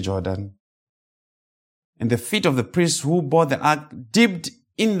came to the Jordan, and the feet of the priests who bore the ark dipped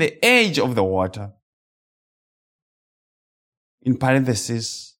in the edge of the water. In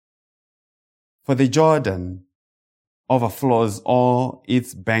parenthesis, for the Jordan overflows all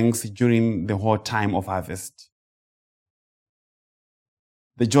its banks during the whole time of harvest.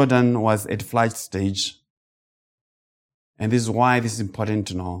 The Jordan was at flood stage, and this is why this is important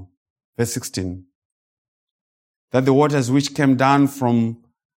to know. Verse 16, that the waters which came down from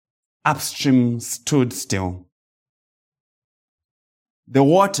upstream stood still. The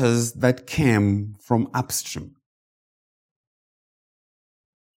waters that came from upstream.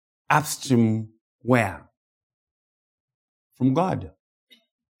 Upstream where? From God.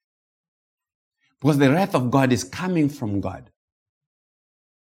 Because the wrath of God is coming from God.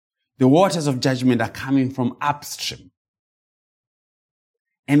 The waters of judgment are coming from upstream.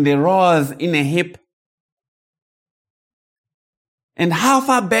 And they rose in a heap. And how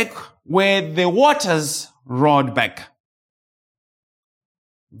far back were the waters rolled back?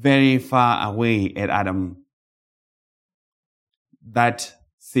 Very far away at Adam. That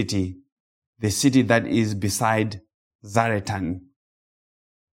city, the city that is beside Zaretan.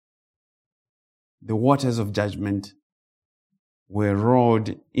 The waters of judgment were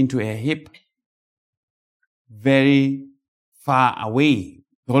rolled into a heap very far away.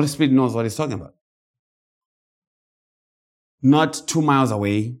 The Holy Spirit knows what he's talking about. Not 2 miles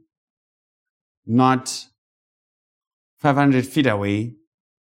away, not 500 feet away,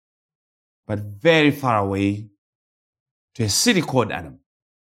 but very far away to a city called Adam.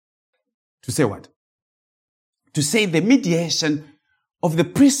 To say what? To say the mediation of the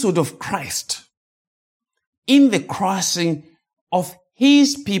priesthood of Christ in the crossing of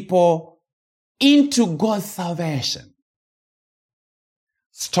his people into God's salvation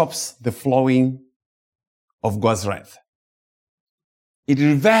stops the flowing of God's wrath. It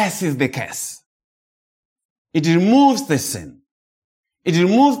reverses the curse. It removes the sin. It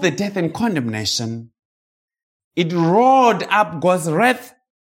removes the death and condemnation. It rolled up God's wrath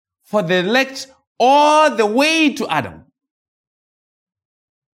for the elect all the way to Adam.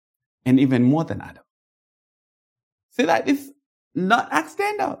 And even more than Adam. See that? It's not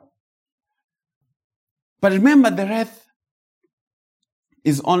accidental. But remember, the wrath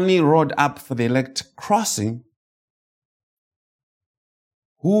is only rolled up for the elect crossing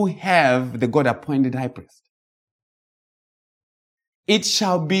who have the God-appointed high priest. It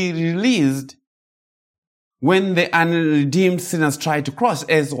shall be released when the unredeemed sinners try to cross,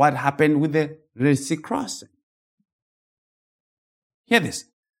 as what happened with the Red Sea crossing. Hear this.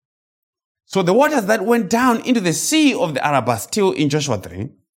 So the waters that went down into the sea of the Arabah, still in Joshua 3,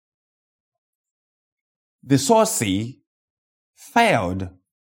 the source sea, failed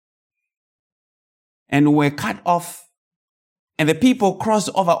and were cut off, and the people crossed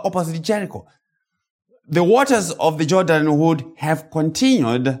over opposite Jericho. The waters of the Jordan would have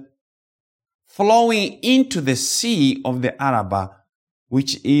continued flowing into the sea of the Arabah,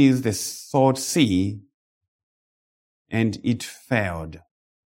 which is the Salt Sea, and it failed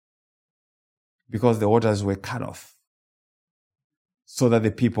because the waters were cut off so that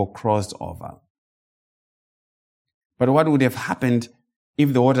the people crossed over. But what would have happened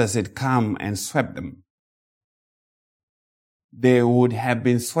if the waters had come and swept them? They would have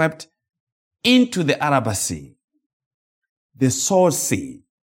been swept into the Arabah Sea, the Salt Sea.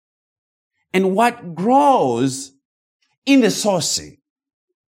 And what grows in the Salt Sea?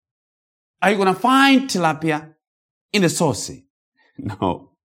 Are you going to find tilapia in the Salt Sea? No.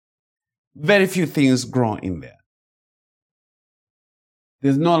 Very few things grow in there.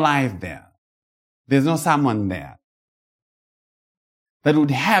 There's no life there. There's no salmon there. That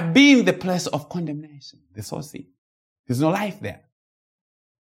would have been the place of condemnation, the Salt Sea. There's no life there.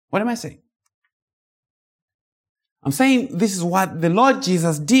 What am I saying? I'm saying this is what the Lord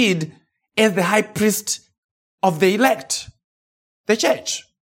Jesus did as the high priest of the elect, the church.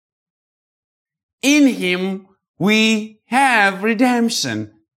 In him we have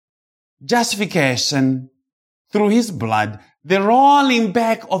redemption, justification through his blood, the rolling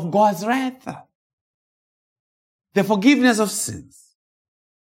back of God's wrath, the forgiveness of sins.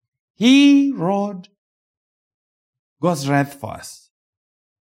 He rolled God's wrath for us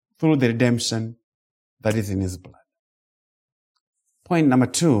through the redemption that is in his blood. Point number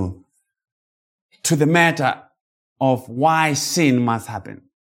 2, to the matter of why sin must happen.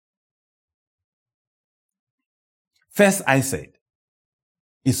 First, I said,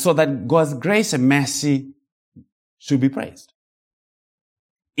 it's so that God's grace and mercy should be praised.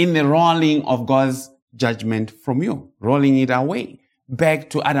 In the rolling of God's judgment from you, rolling it away back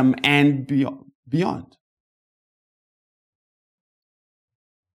to Adam and beyond.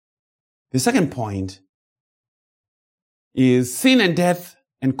 The second point is sin and death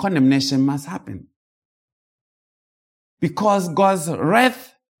and condemnation must happen. Because God's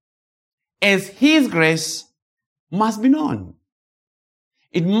wrath as his grace must be known.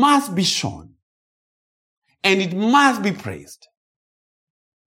 It must be shown. And it must be praised.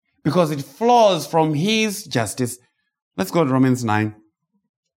 Because it flows from his justice. Let's go to Romans 9.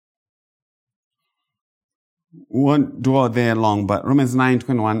 We won't dwell there long, but Romans 9,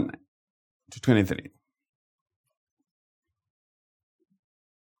 21 to 23.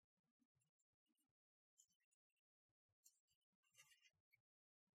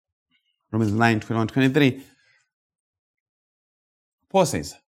 Romans 9, 21, 23. Paul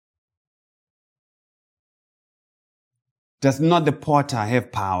says, does not the potter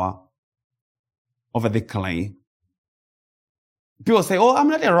have power over the clay? People say, oh, I'm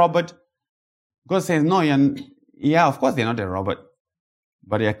not a robot. God says, no, yeah, of course you're not a robot,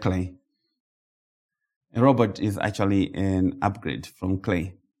 but you're clay. A robot is actually an upgrade from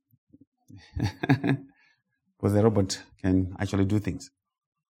clay. Because a robot can actually do things.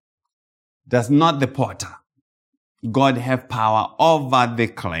 Does not the potter, God, have power over the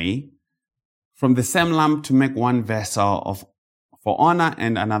clay from the same lump to make one vessel for honor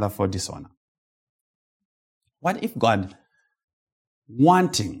and another for dishonor? What if God,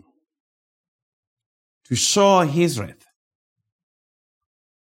 wanting to show his wrath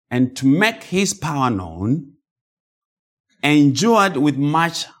and to make his power known, endured with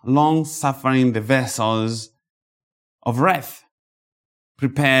much long suffering the vessels of wrath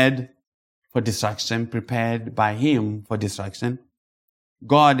prepared for destruction, prepared by him for destruction?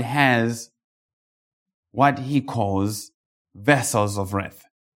 God has what he calls vessels of wrath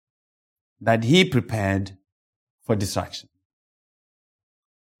that he prepared for destruction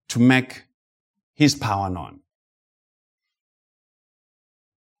to make his power known.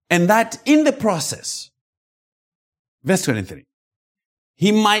 And that in the process, verse 23,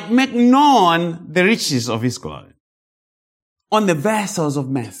 he might make known the riches of his glory on the vessels of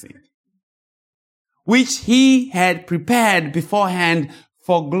mercy, which he had prepared beforehand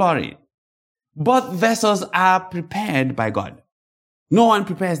for glory. Both vessels are prepared by God. No one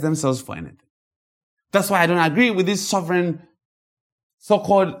prepares themselves for anything. That's why I don't agree with these so-called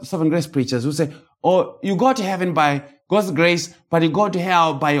sovereign grace preachers who say, oh, you go to heaven by God's grace, but you go to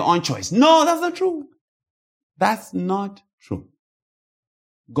hell by your own choice. No, that's not true. That's not true.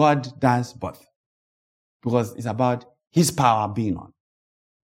 God does both. Because it's about his power being on.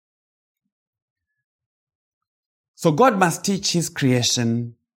 So God must teach his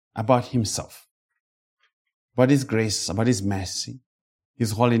creation about himself, about his grace, about his mercy,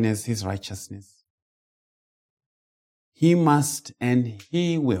 his holiness, his righteousness. He must and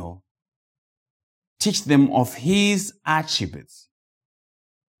he will teach them of his attributes.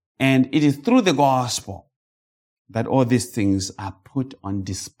 And it is through the gospel that all these things are put on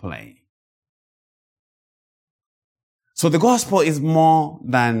display. So the gospel is more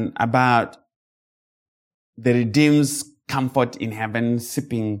than about the redeemed's comfort in heaven,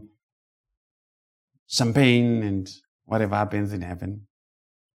 sipping champagne and whatever happens in heaven.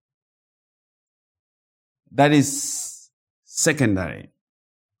 That is secondary,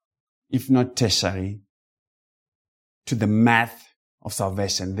 if not tertiary, to the math of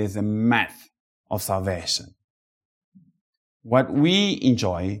salvation. There's a math of salvation. What we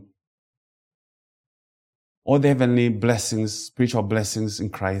enjoy, all the heavenly blessings, spiritual blessings in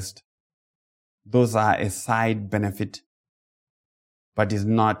Christ, those are a side benefit, but is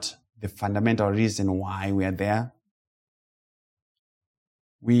not the fundamental reason why we are there.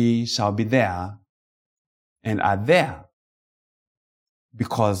 We shall be there and are there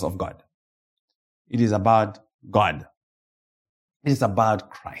because of God. It is about God. It is about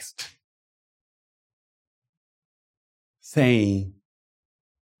Christ. Saying,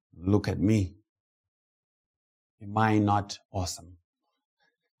 look at me. Am I not awesome?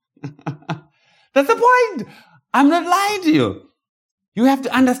 That's the point. I'm not lying to you. You have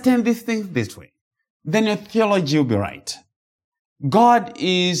to understand these things this way. Then your theology will be right. God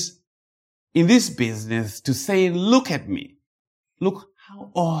is in this business to say, look at me. Look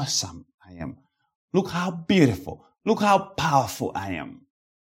how awesome I am. Look how beautiful. Look how powerful I am.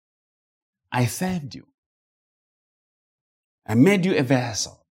 I saved you. I made you a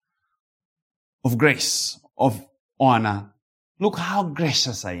vessel of grace, of honor. Look how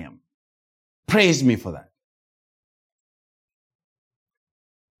gracious I am. Praise me for that.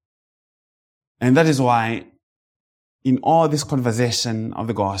 And that is why in all this conversation of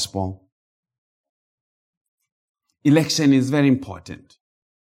the gospel, election is very important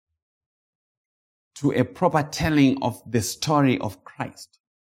to a proper telling of the story of Christ.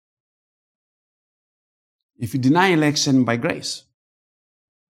 If you deny election by grace,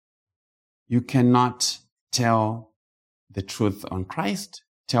 you cannot tell the truth on Christ,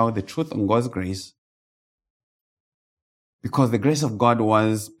 tell the truth on God's grace, because the grace of God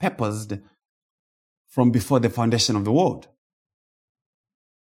was purposed from before the foundation of the world.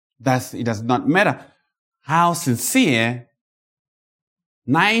 Thus, it does not matter how sincere,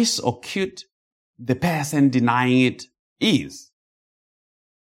 nice or cute the person denying it is.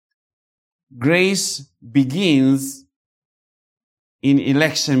 Grace begins in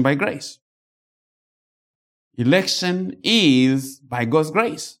election by grace. Election is by God's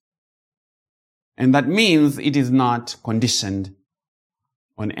grace. And that means it is not conditioned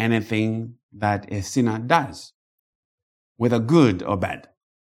on anything that a sinner does, whether good or bad.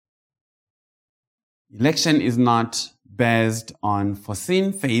 Election is not based on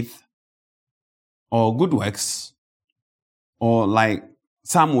foreseen faith or good works, or like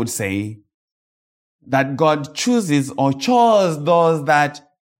some would say, that God chooses or chose those that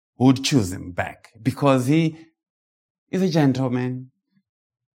would choose him back because he is a gentleman.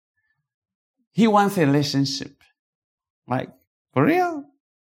 He wants a relationship. Like, for real?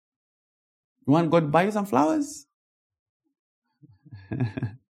 You want God to buy you some flowers?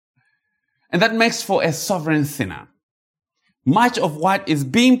 And that makes for a sovereign sinner. Much of what is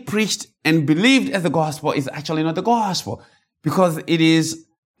being preached and believed as the gospel is actually not the gospel, because it is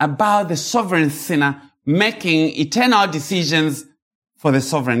about the sovereign sinner making eternal decisions for the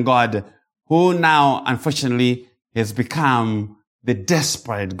sovereign God, who now, unfortunately, has become the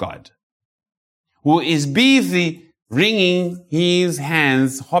desperate God, who is busy wringing his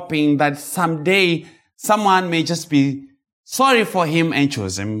hands, hoping that someday someone may just be sorry for him and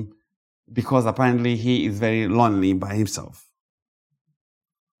choose him, because apparently he is very lonely by himself.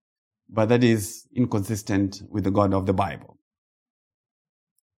 But that is inconsistent with the God of the Bible.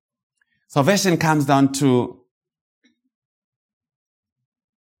 Salvation comes down to,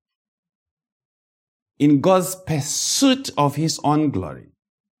 in God's pursuit of his own glory.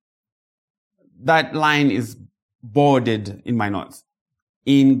 That line is bolded in my notes.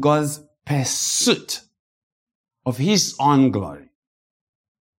 In God's pursuit of his own glory.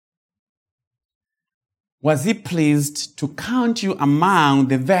 Was he pleased to count you among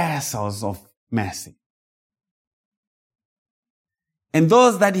the vessels of mercy? And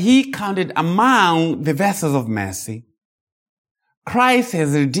those that he counted among the vessels of mercy, Christ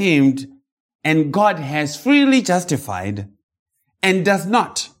has redeemed and God has freely justified and does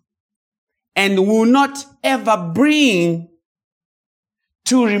not and will not ever bring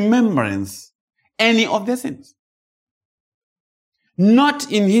to remembrance any of their sins.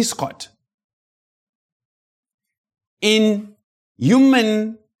 Not in his court. In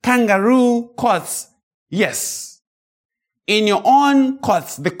human kangaroo courts, yes. In your own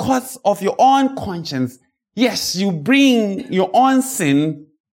courts, the courts of your own conscience, yes, you bring your own sin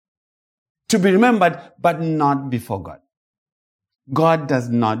to be remembered, but not before God. God does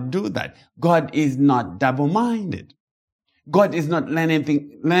not do that. God is not double-minded. God is not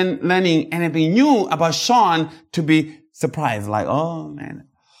learning anything new about Sean to be surprised, like, oh man,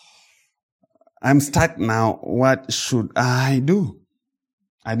 I'm stuck now. What should I do?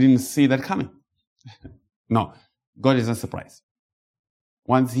 I didn't see that coming. No, God is not surprised.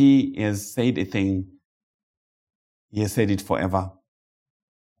 Once he has said a thing, he has said it forever.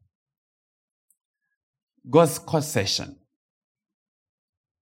 God's court session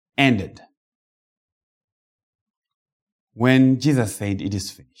ended when Jesus said, it is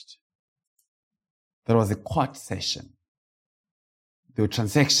finished. There was a court session. There were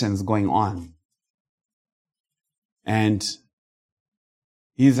transactions going on. And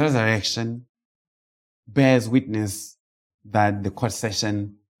his resurrection bears witness that the court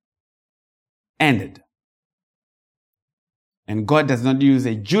session ended. And God does not use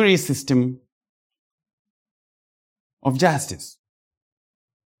a jury system of justice.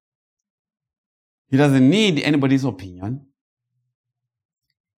 He doesn't need anybody's opinion.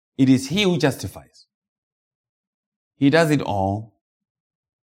 It is he who justifies. He does it all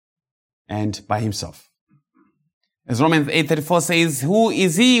and by himself. As Romans 8:34 says, who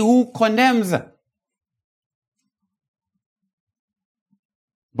is he who condemns?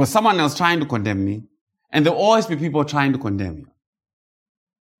 But someone else trying to condemn me, and there will always be people trying to condemn you.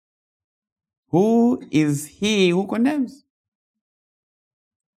 Who is he who condemns?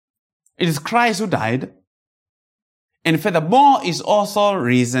 It is Christ who died, and furthermore is also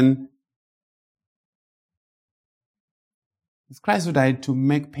reason. It's Christ who died to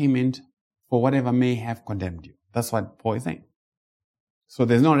make payment for whatever may have condemned you. That's what Paul is saying. So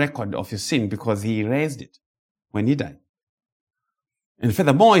there's no record of your sin because he erased it when he died. And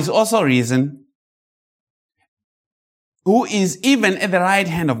furthermore is also reason, who is even at the right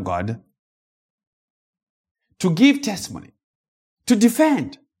hand of God, to give testimony, to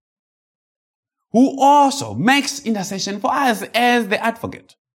defend, who also makes intercession for us as the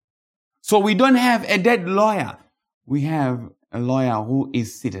advocate. So we don't have a dead lawyer. We have a lawyer who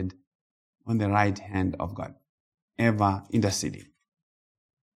is seated on the right hand of God, ever interceding.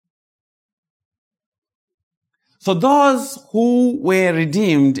 So those who were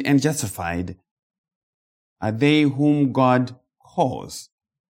redeemed and justified are they whom God calls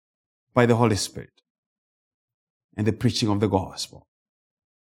by the Holy Spirit and the preaching of the gospel.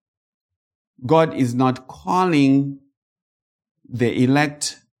 God is not calling the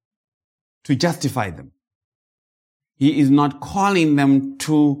elect to justify them. He is not calling them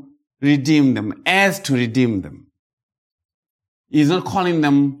to redeem them, as to redeem them. He is not calling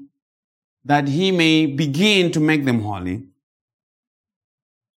them that he may begin to make them holy,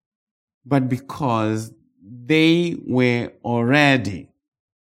 but because they were already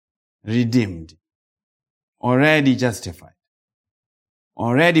redeemed, already justified,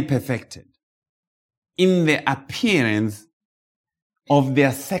 already perfected in the appearance of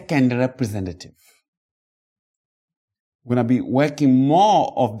their second representative. We're going to be working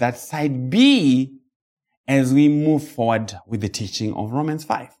more of that side B as we move forward with the teaching of Romans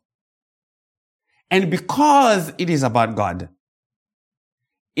 5. And because it is about God,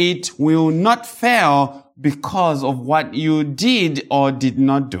 it will not fail because of what you did or did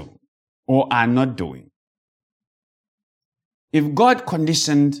not do or are not doing. If God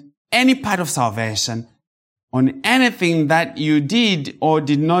conditioned any part of salvation on anything that you did or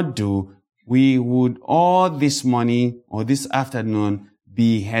did not do, we would all this morning or this afternoon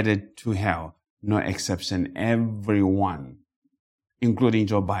be headed to hell. No exception, everyone, including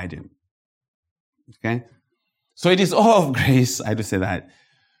Joe Biden. Okay? So it is all of grace, I do say that.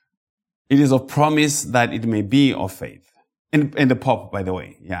 It is a promise that it may be of faith. And the Pope, by the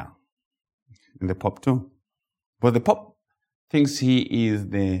way, yeah. And the Pope too. But the Pope thinks he is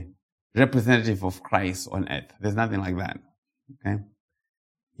the representative of Christ on earth. There's nothing like that. Okay?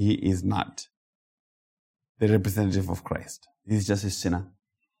 He is not the representative of Christ. He's just a sinner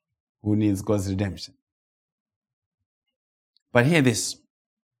who needs God's redemption. But hear this.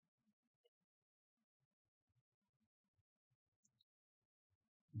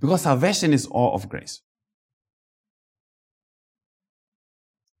 Because salvation is all of grace.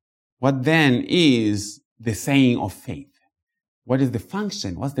 What then is the saying of faith? What is the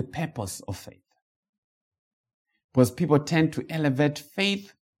function? What's the purpose of faith? Because people tend to elevate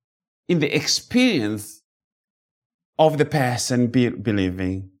faith in the experience of the person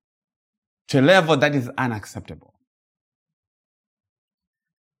believing to a level that is unacceptable.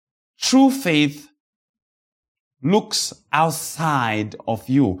 True faith looks outside of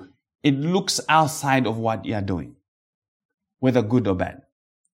you. It looks outside of what you are doing, whether good or bad,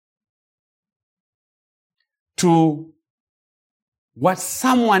 to what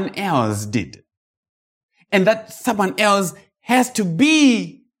someone else did. And that someone else has to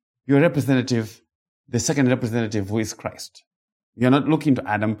be your representative, the second representative, who is Christ. You're not looking to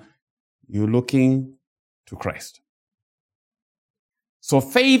Adam, you're looking to Christ. So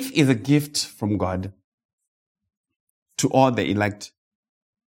faith is a gift from God to all the elect.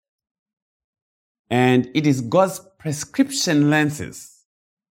 And it is God's prescription lenses.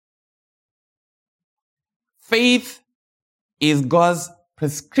 Faith is God's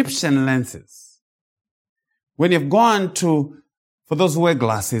prescription lenses. When you've gone to, for those who wear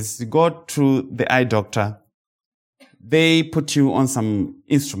glasses, you go to the eye doctor, they put you on some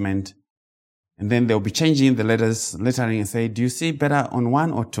instrument, and then they'll be changing the lettering and say, do you see better on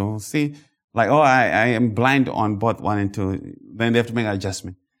 1 or 2? See, like, oh, I am blind on both 1 and 2. Then they have to make an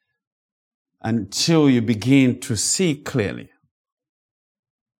adjustment until you begin to see clearly.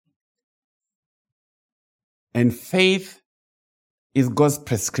 And faith is God's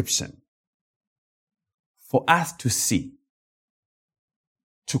prescription for us to see,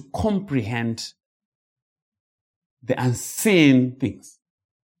 to comprehend the unseen things,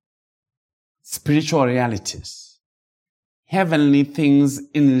 spiritual realities, heavenly things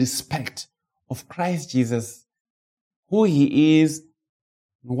in respect of Christ Jesus, who he is,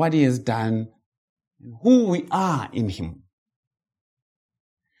 what he has done, and who we are in him.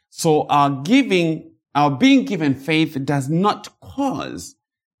 So our being given faith does not cause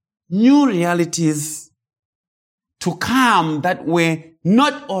new realities to come that were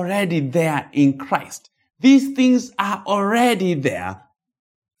not already there in Christ. These things are already there.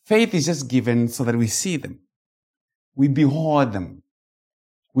 Faith is just given so that we see them. We behold them.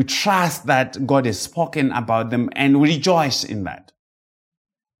 We trust that God has spoken about them and we rejoice in that.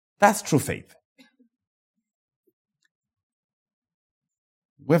 That's true faith.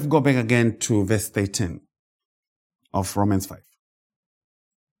 We'll go back again to verse 13 of Romans 5.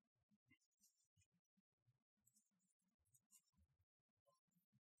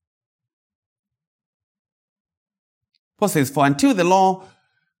 Paul says, for until the law,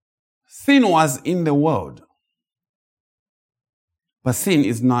 sin was in the world. But sin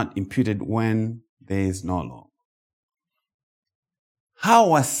is not imputed when there is no law. How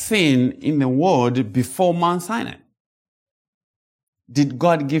was sin in the world before Mount Sinai? Did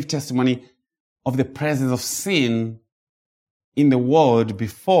God give testimony of the presence of sin in the world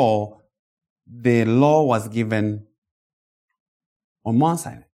before the law was given on Mount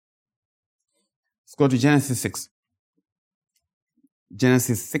Sinai? Let's go to Genesis 6.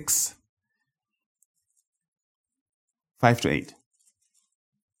 Genesis 6, 5-8.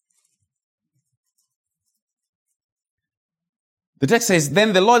 The text says,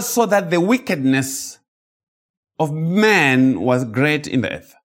 then the Lord saw that the wickedness of man was great in the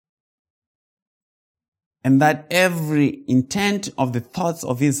earth, and that every intent of the thoughts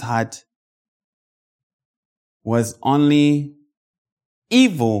of his heart was only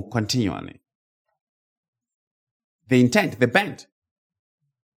evil continually. The intent, the bent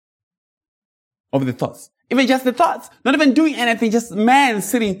of the thoughts. Even just the thoughts. Not even doing anything, just man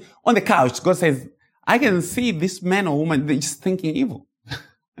sitting on the couch. God says, I can see this man or woman, they're just thinking evil.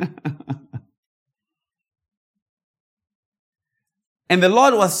 And the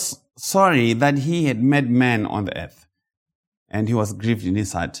Lord was sorry that he had made man on the earth, and he was grieved in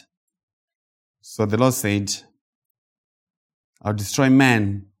his heart. So the Lord said, I'll destroy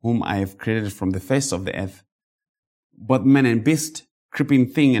man whom I have created from the face of the earth, both man and beast, creeping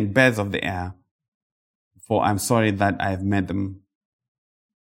thing and birds of the air, for I'm sorry that I have made them.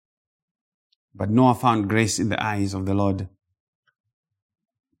 But Noah found grace in the eyes of the Lord.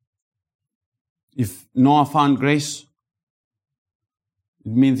 If Noah found grace,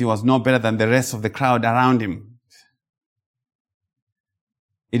 it means he was no better than the rest of the crowd around him.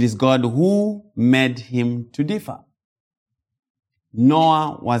 It is God who made him to differ.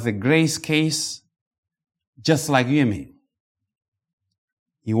 Noah was a grace case, just like you and me.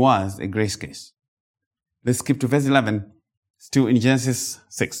 He was a grace case. Let's skip to verse 11, still in Genesis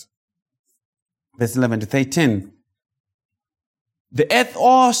 6. Verse 11 to 13. The earth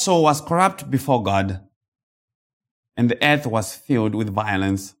also was corrupt before God, and the earth was filled with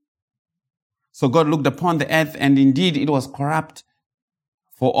violence. So God looked upon the earth, and indeed it was corrupt,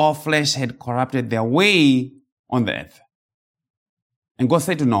 for all flesh had corrupted their way on the earth. And God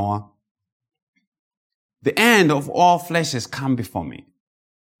said to Noah, the end of all flesh has come before me,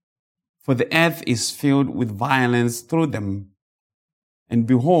 for the earth is filled with violence through them, and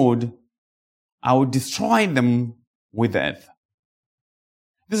behold, I will destroy them with the earth.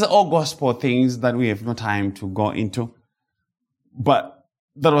 These are all gospel things that we have no time to go into. But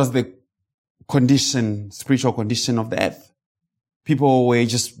that was the condition, spiritual condition of the earth. People were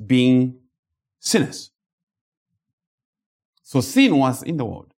just being sinners. So sin was in the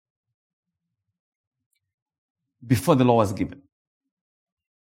world before the law was given.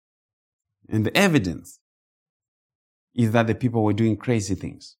 And the evidence is that the people were doing crazy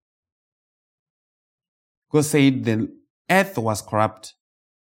things. God said the earth was corrupt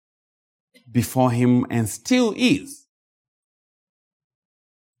before him and still is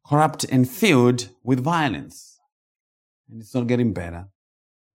corrupt and filled with violence. And it's not getting better.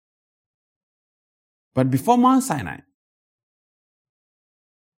 But before Mount Sinai,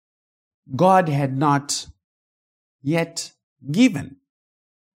 God had not yet given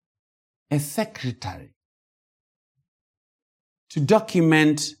a secretary to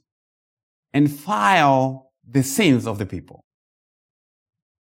document and file the sins of the people.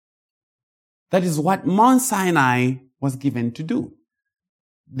 That is what Mount Sinai was given to do.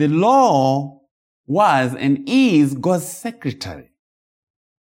 The law was and is God's secretary,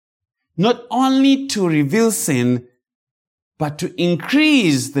 not only to reveal sin, but to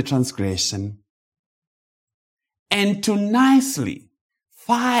increase the transgression and to nicely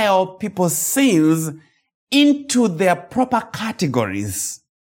file people's sins into their proper categories,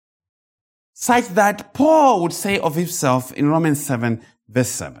 such that Paul would say of himself in Romans 7, verse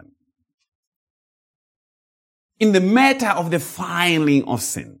 7, in the matter of the filing of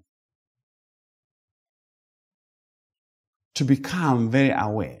sin, to become very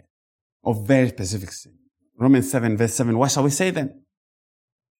aware of very specific sin. Romans 7, verse 7, what shall we say then?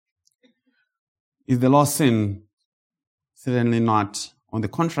 Is the law sin? Certainly not. On the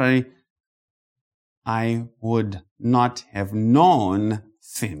contrary, I would not have known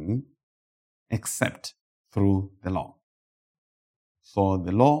sin except through the law. So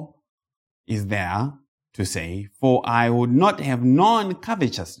the law is there to say, for I would not have known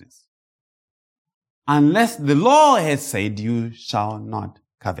covetousness unless the law has said, you shall not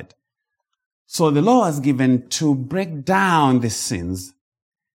covet. So the law was given to break down the sins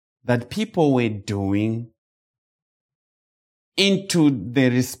that people were doing into their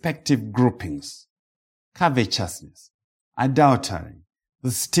respective groupings. Covetousness, adultery,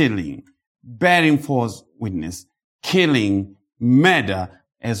 stealing, bearing false witness, killing, murder,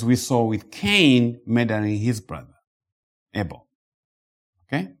 as we saw with Cain murdering his brother, Abel.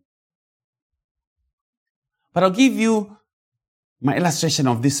 Okay? But I'll give you my illustration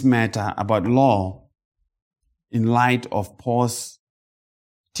of this matter about law in light of Paul's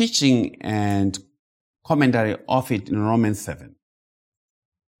teaching and commentary of it in Romans 7.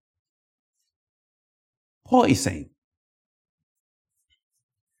 Paul is saying,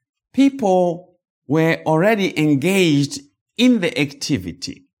 people were already engaged in the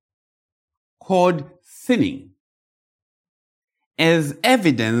activity called sinning, as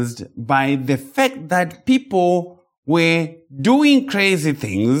evidenced by the fact that people were doing crazy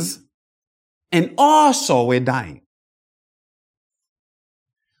things and also were dying.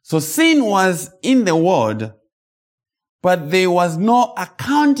 So sin was in the world, but there was no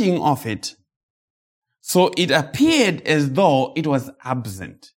accounting of it. So it appeared as though it was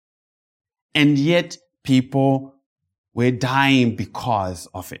absent. And yet people were dying because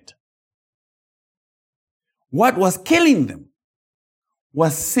of it. What was killing them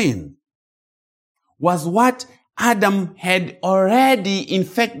was sin, was what Adam had already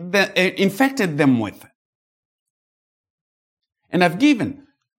infected them with. And I've given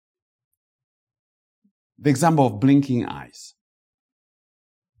the example of blinking eyes.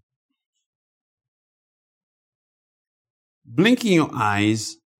 Blinking your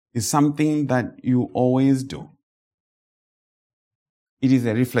eyes is something that you always do. It is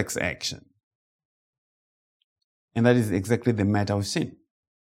a reflex action. And that is exactly the matter of sin.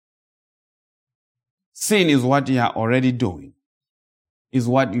 Sin is what you are already doing, is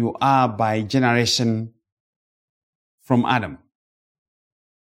what you are by generation from Adam.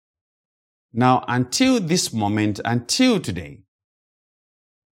 Now, until this moment, until today,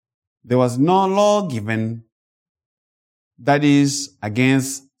 there was no law given that is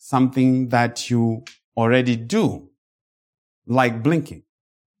against something that you already do, like blinking.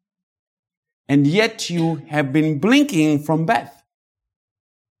 And yet you have been blinking from birth.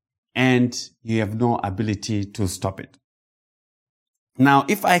 And you have no ability to stop it. Now,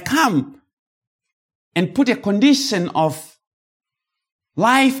 if I come and put a condition of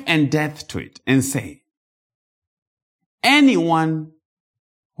life and death to it and say, anyone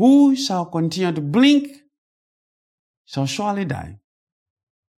who shall continue to blink shall surely die,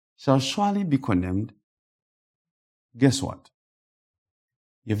 shall surely be condemned, guess what?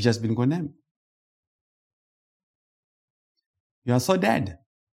 You've just been condemned. You are so dead.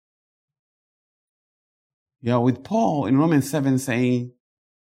 You are with Paul in Romans 7 saying,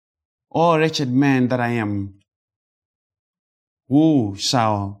 "O wretched man that I am, who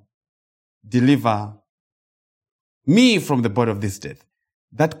shall deliver me from the body of this death?"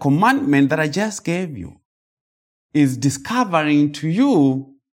 That commandment that I just gave you is discovering to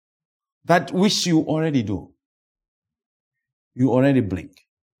you that which you already do. You already blink.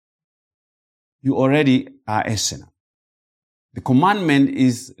 You already are a sinner. The commandment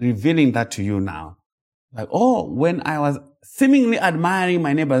is revealing that to you now. Like, oh, when I was seemingly admiring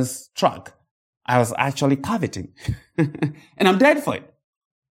my neighbor's truck, I was actually coveting. And I'm dead for it.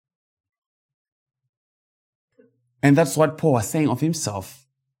 And that's what Paul was saying of himself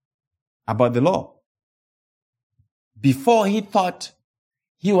about the law. Before he thought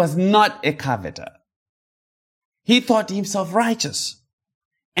he was not a coveter. He thought himself righteous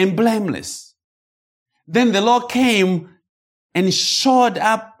and blameless. Then the law came and showed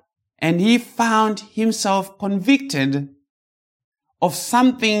up and he found himself convicted of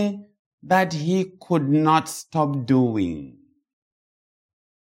something that he could not stop doing.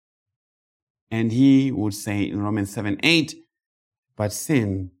 And he would say in Romans 7:8, but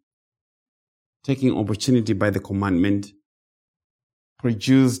sin, taking opportunity by the commandment,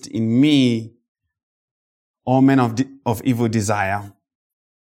 produced in me all manner of evil desire.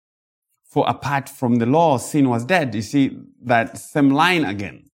 For apart from the law, sin was dead. You see that same line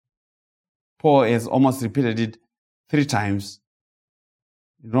again. Paul has almost repeated it 3 times.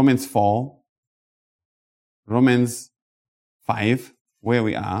 Romans 4, Romans 5, where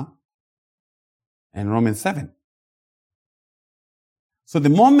we are, and Romans 7. So the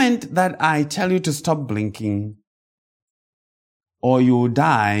moment that I tell you to stop blinking or you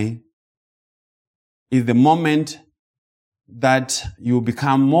die is the moment that you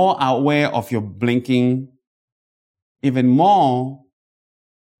become more aware of your blinking, even more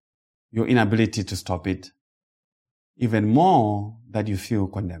your inability to stop it, even more that you feel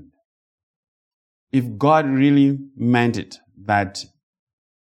condemned. If God really meant it that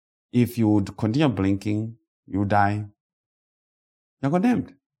if you would continue blinking, you die, you're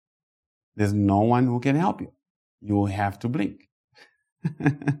condemned. There's no one who can help you. You have to blink.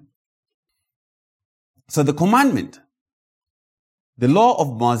 So the commandment, the law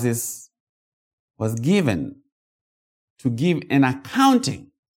of Moses, was given to give an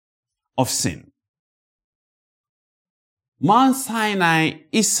accounting of sin. Mount Sinai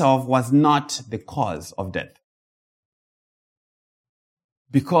itself was not the cause of death,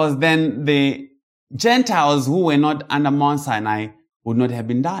 because then the Gentiles who were not under Mount Sinai would not have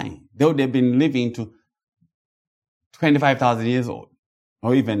been dying. They would have been living to 25,000 years old,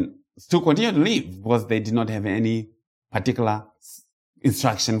 or even still continue to live, because they did not have any particular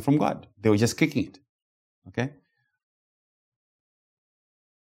instruction from God. They were just kicking it. Okay?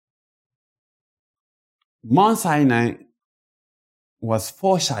 Mount Sinai was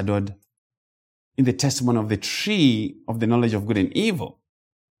foreshadowed in the testimony of the tree of the knowledge of good and evil.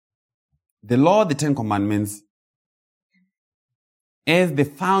 The law, the 10 Commandments, as the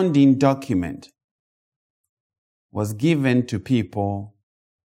founding document, was given to people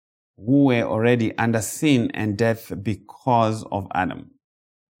who were already under sin and death because of Adam.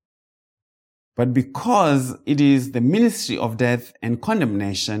 But because it is the ministry of death and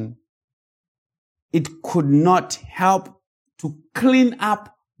condemnation, it could not help to clean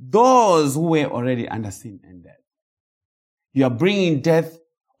up those who were already under sin and death. You are bringing death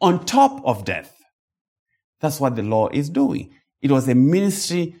on top of death. That's what the law is doing. It was a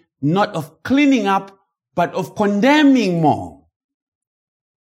ministry not of cleaning up, but of condemning more.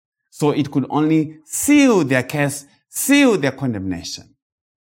 So it could only seal their case, seal their condemnation.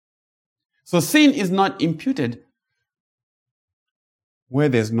 So sin is not imputed where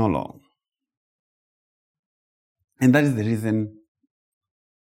there's no law. And that is the reason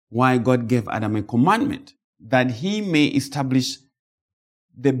why God gave Adam a commandment, that he may establish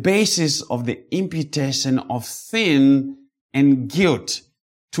the basis of the imputation of sin and guilt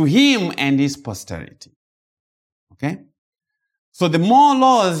to him and his posterity. Okay? So the more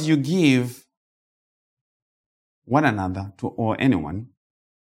laws you give one another to or anyone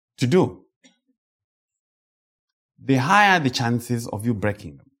to do, the higher the chances of you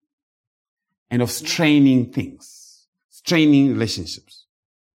breaking them and of straining things, straining relationships.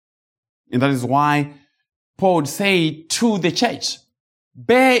 And that is why Paul would say to the church,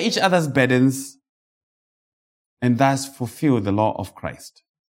 bear each other's burdens and thus fulfill the law of Christ,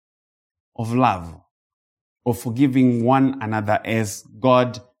 of love, of forgiving one another as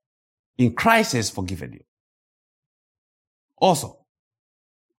God in Christ has forgiven you. Also,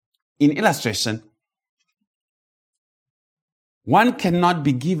 in illustration, one cannot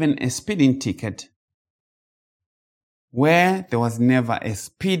be given a speeding ticket where there was never a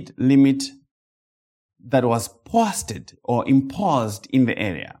speed limit that was posted or imposed in the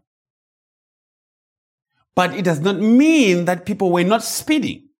area. But it does not mean that people were not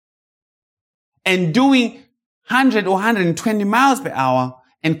speeding and doing 100 or 120 miles per hour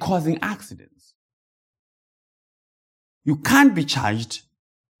and causing accidents. You can't be charged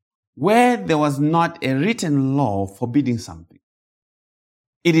where there was not a written law forbidding something.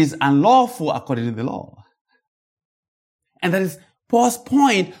 It is unlawful according to the law. And that is Paul's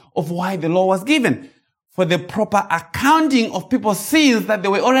point of why the law was given, for the proper accounting of people's sins that they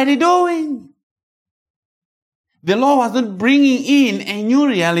were already doing. The law was not bringing in a new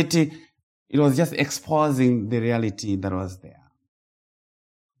reality. It was just exposing the reality that was there.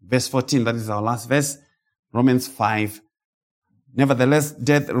 Verse 14, that is our last verse, Romans 5. Nevertheless,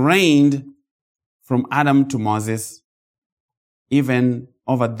 death reigned from Adam to Moses, even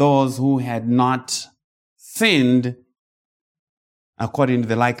over those who had not sinned according to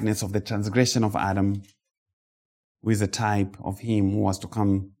the likeness of the transgression of Adam, who is a type of him who was to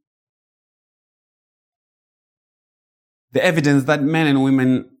come. The evidence that men and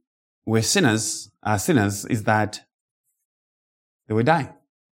women were sinners is that they were dying.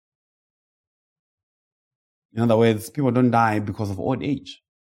 In other words, people don't die because of old age.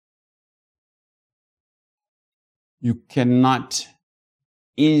 You cannot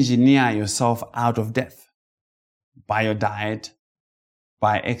engineer yourself out of death by your diet,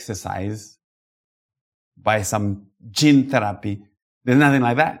 by exercise, by some gene therapy. There's nothing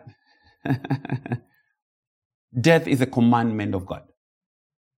like that. Death is a commandment of God.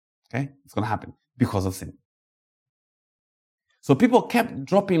 Okay? It's going to happen because of sin. So people kept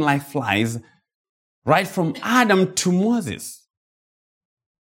dropping like flies right from Adam to Moses.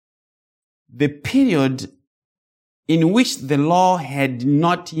 The period in which the law had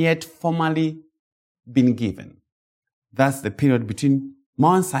not yet formally been given. That's the period between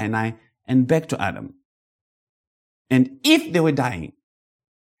Mount Sinai and back to Adam. And if they were dying,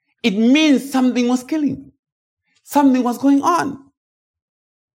 it means something was killing them. Something was going on.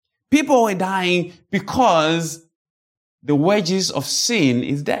 People were dying because the wages of sin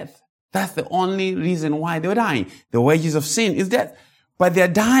is death. That's the only reason why they were dying. The wages of sin is death. But their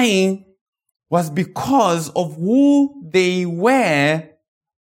dying was because of who they were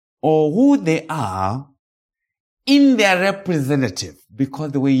or who they are in their representative,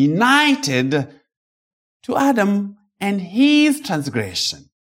 because they were united to Adam and his transgression.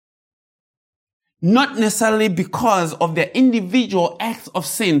 Not necessarily because of their individual acts of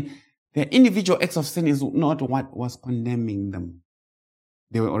sin. Their individual acts of sin is not what was condemning them.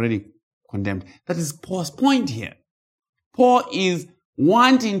 They were already condemned. That is Paul's point here. Paul is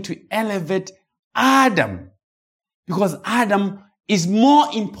wanting to elevate Adam because Adam is more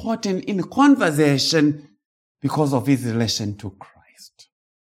important in the conversation because of his relation to Christ.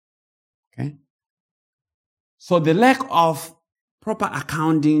 Okay? So the lack of proper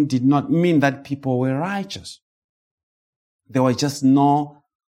accounting did not mean that people were righteous. There was just no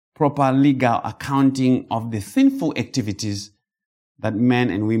proper legal accounting of the sinful activities that men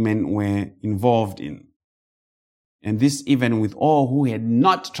and women were involved in. And this even with all who had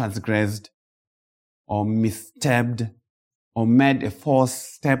not transgressed or misstepped or made a false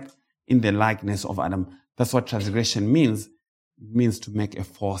step in the likeness of Adam. That's what transgression means. It means to make a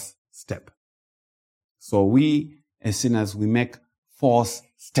false step. So we, as sinners, we make false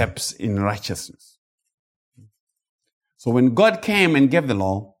steps in righteousness. So when God came and gave the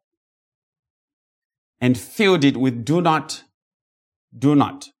law and filled it with do not,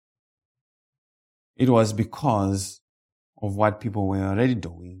 it was because of what people were already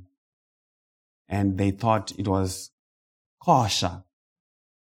doing. And they thought it was kosher.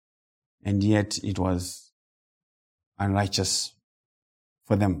 And yet it was unrighteous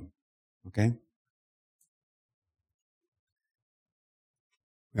for them. Okay?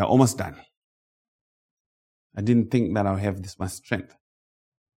 We are almost done. I didn't think that I'll have this much strength.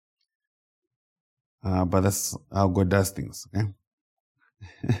 But that's how God does things. Okay?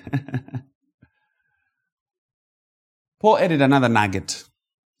 Paul added another nugget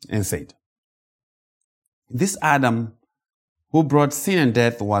and said, this Adam who brought sin and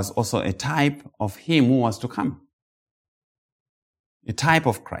death was also a type of him who was to come. A type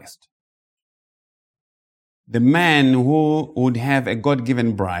of Christ. The man who would have a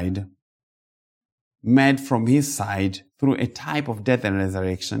God-given bride made from his side through a type of death and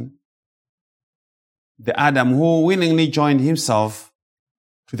resurrection. The Adam who willingly joined himself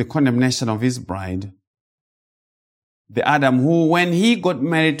to the condemnation of his bride. The Adam who, when he got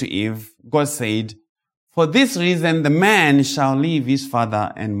married to Eve, God said, for this reason the man shall leave his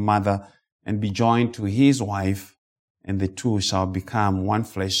father and mother and be joined to his wife, and the two shall become one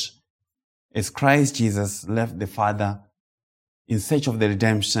flesh. As Christ Jesus left the Father in search of the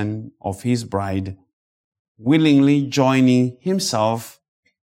redemption of his bride, willingly joining himself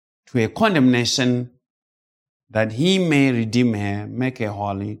to a condemnation that he may redeem her, make her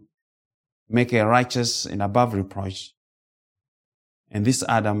holy, make her righteous and above reproach. And this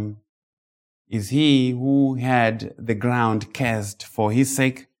Adam is he who had the ground cursed for his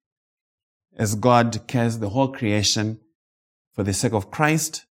sake, as God cursed the whole creation for the sake of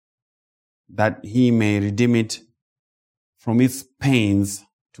Christ, that he may redeem it from its pains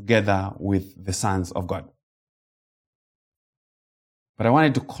together with the sons of God. But I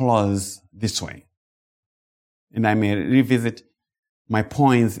wanted to close this way, and I may revisit my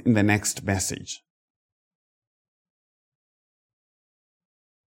points in the next message.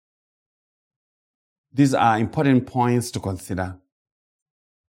 These are important points to consider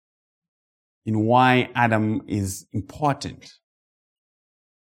in why Adam is important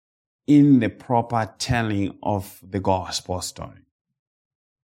in the proper telling of the gospel story.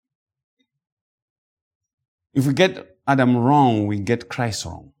 If we get Adam wrong, we get Christ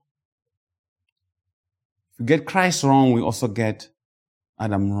wrong. If we get Christ wrong, we also get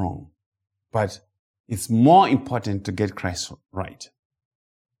Adam wrong. But it's more important to get Christ right.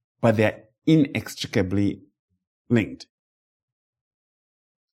 But they're inextricably linked.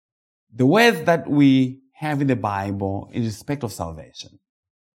 The words that we have in the Bible in respect of salvation,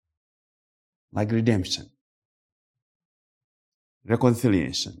 like redemption,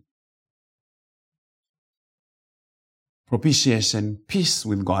 reconciliation, propitiation, peace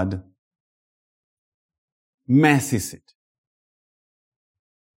with God, mercy seat,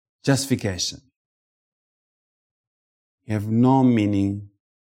 justification, have no meaning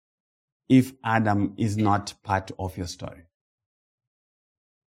if Adam is not part of your story.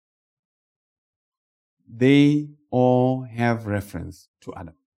 They all have reference to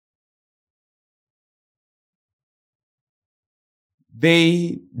Adam.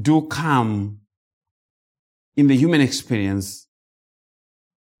 They do come in the human experience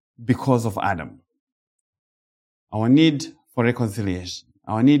because of Adam. Our need for reconciliation,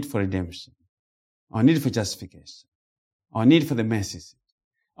 our need for redemption, our need for justification, our need for the mercy seat,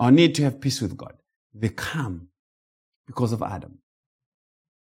 our need to have peace with God, they come because of Adam.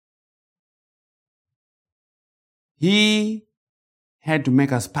 He had to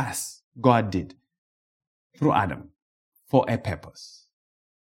make us pass, God did, through Adam for a purpose.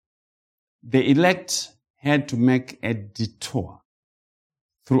 The elect had to make a detour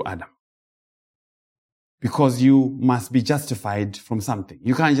through Adam. Because you must be justified from something.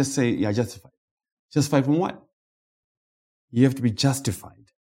 You can't just say you're justified. Justified from what? You have to be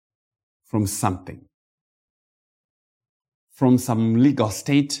justified from something. From some legal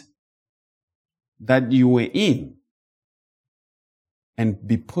state that you were in and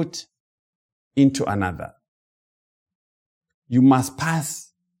be put into another. You must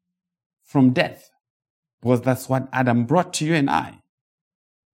pass from death, because that's what Adam brought to you and I.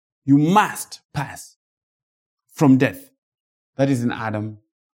 You must pass from death, that is in Adam,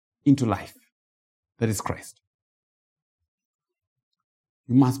 into life, that is Christ.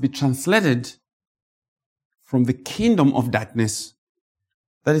 You must be translated from the kingdom of darkness,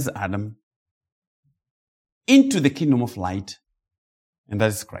 that is Adam, into the kingdom of light, and that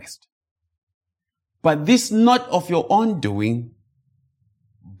is Christ. But this not of your own doing,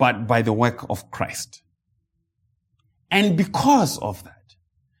 but by the work of Christ. And because of that,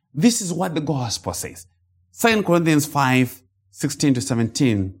 this is what the gospel says. 2 Corinthians 5, 16 to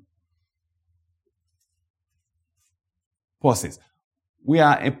 17. Paul says, we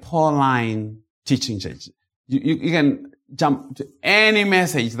are a Pauline teaching church. You can jump to any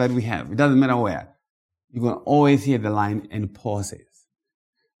message that we have. It doesn't matter where. You can always hear the line, and Paul says.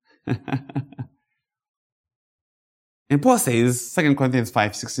 And Paul says, 2 Corinthians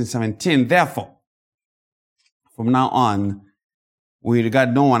 5, 16, 17, therefore, from now on, we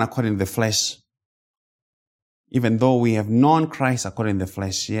regard no one according to the flesh. Even though we have known Christ according to the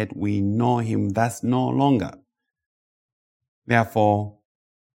flesh, yet we know him thus no longer. Therefore,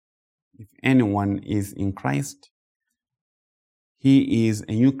 if anyone is in Christ, he is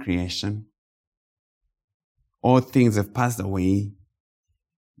a new creation. All things have passed away.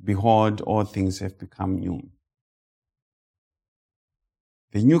 Behold, all things have become new.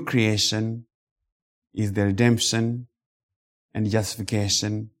 The new creation is the redemption and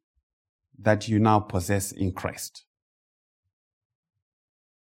justification that you now possess in Christ.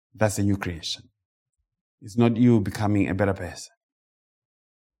 That's a new creation. It's not you becoming a better person.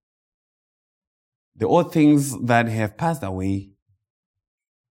 The old things that have passed away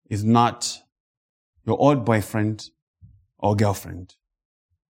is not your old boyfriend or girlfriend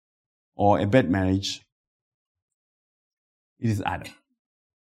or a bad marriage. It is Adam.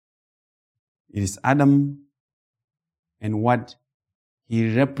 It is Adam and what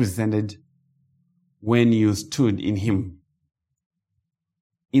he represented when you stood in him.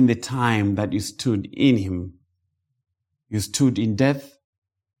 In the time that you stood in him, you stood in death,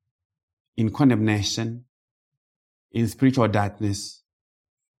 in condemnation, in spiritual darkness,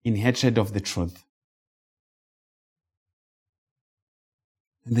 in hatred of the truth.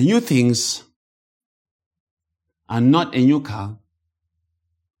 And the new things are not a new car.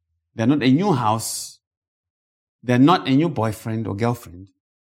 They're not a new house. They're not a new boyfriend or girlfriend.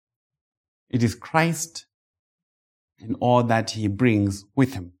 It is Christ and all that he brings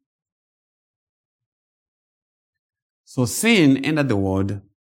with him. So sin entered the world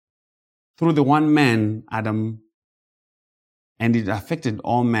through the one man, Adam, and it affected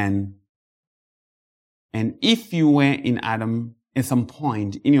all men And if you were in Adam at some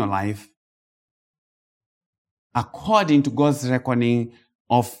point in your life, according to God's reckoning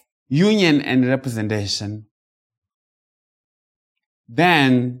of union and representation,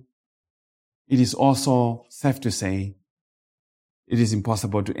 then it is also safe to say it is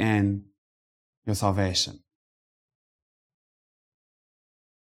impossible to earn your salvation.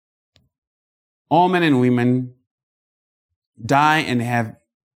 All men and women die and have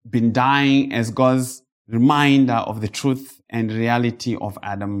been dying as God's reminder of the truth and reality of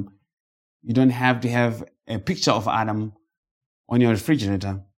Adam. You don't have to have a picture of Adam on your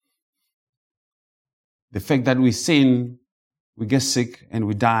refrigerator. The fact that we sin, we get sick, and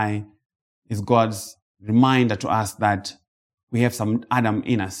we die is God's reminder to us that we have some Adam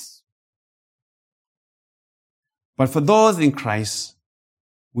in us. But for those in Christ,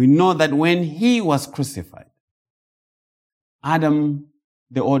 we know that when he was crucified, Adam,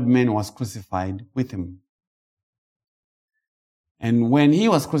 the old man, was crucified with him. And when he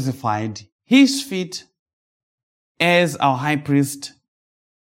was crucified, his feet, as our high priest,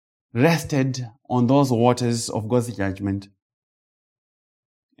 rested on those waters of God's judgment.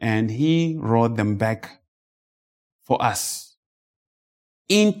 And he rode them back for us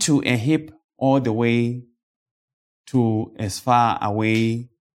into a heap all the way to as far away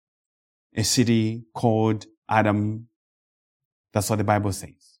a city called Adam. That's what the Bible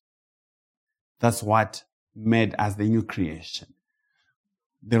says. That's what made us the new creation.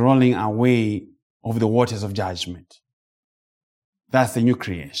 The rolling away of the waters of judgment. That's the new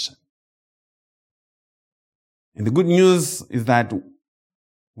creation. And the good news is that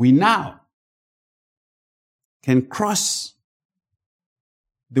we now can cross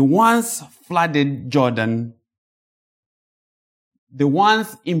the once flooded Jordan, the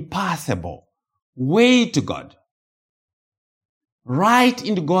once impassable way to God, right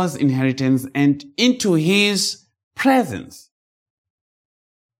into God's inheritance and into his presence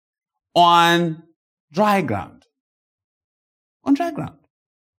on dry ground. On dry ground.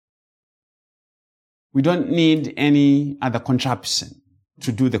 We don't need any other contraption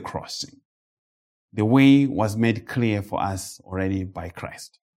to do the crossing. The way was made clear for us already by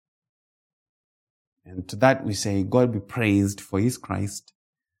Christ. And to that we say, God be praised for his Christ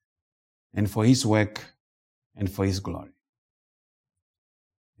and for his work and for his glory.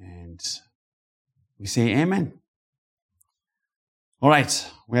 And we say amen. All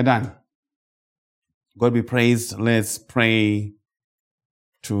right, we're done. God be praised. Let's pray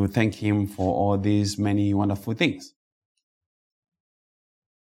to thank him for all these many wonderful things.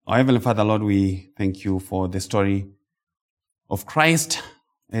 Our Heavenly Father, Lord, we thank you for the story of Christ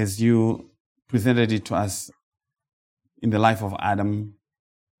as you presented it to us in the life of Adam,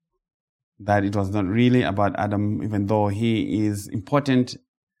 that it was not really about Adam, even though he is important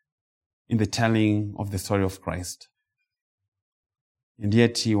in the telling of the story of Christ. And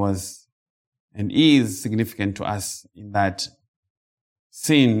yet he was and is significant to us in that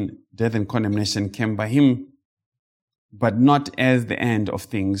sin, death, and condemnation came by him, but not as the end of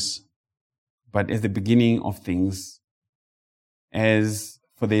things, but as the beginning of things. As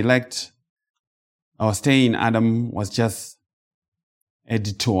for the elect, our stay in Adam was just a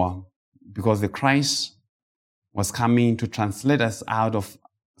detour, because the Christ was coming to translate us out of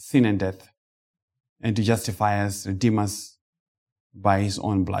sin and death and to justify us, redeem us by his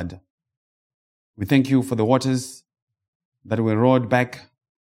own blood. We thank you for the waters that were rolled back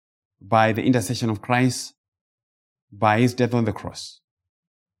by the intercession of Christ, by his death on the cross.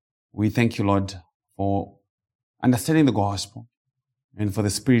 We thank you, Lord, for understanding the gospel and for the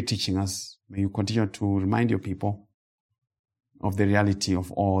Spirit teaching us. May you continue to remind your people of the reality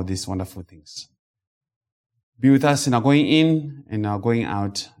of all these wonderful things. Be with us in our going in and our going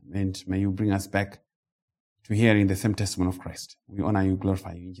out, and may you bring us back to hearing the same testimony of Christ. We honor you,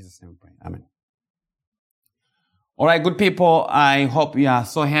 glorify you. In Jesus' name we pray. Amen. All right, good people, I hope you are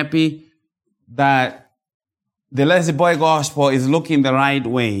so happy that the Lazy Boy Gospel is looking the right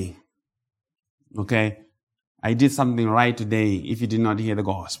way. Okay? I did something right today if you did not hear the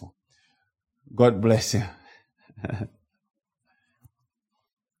gospel. God bless you.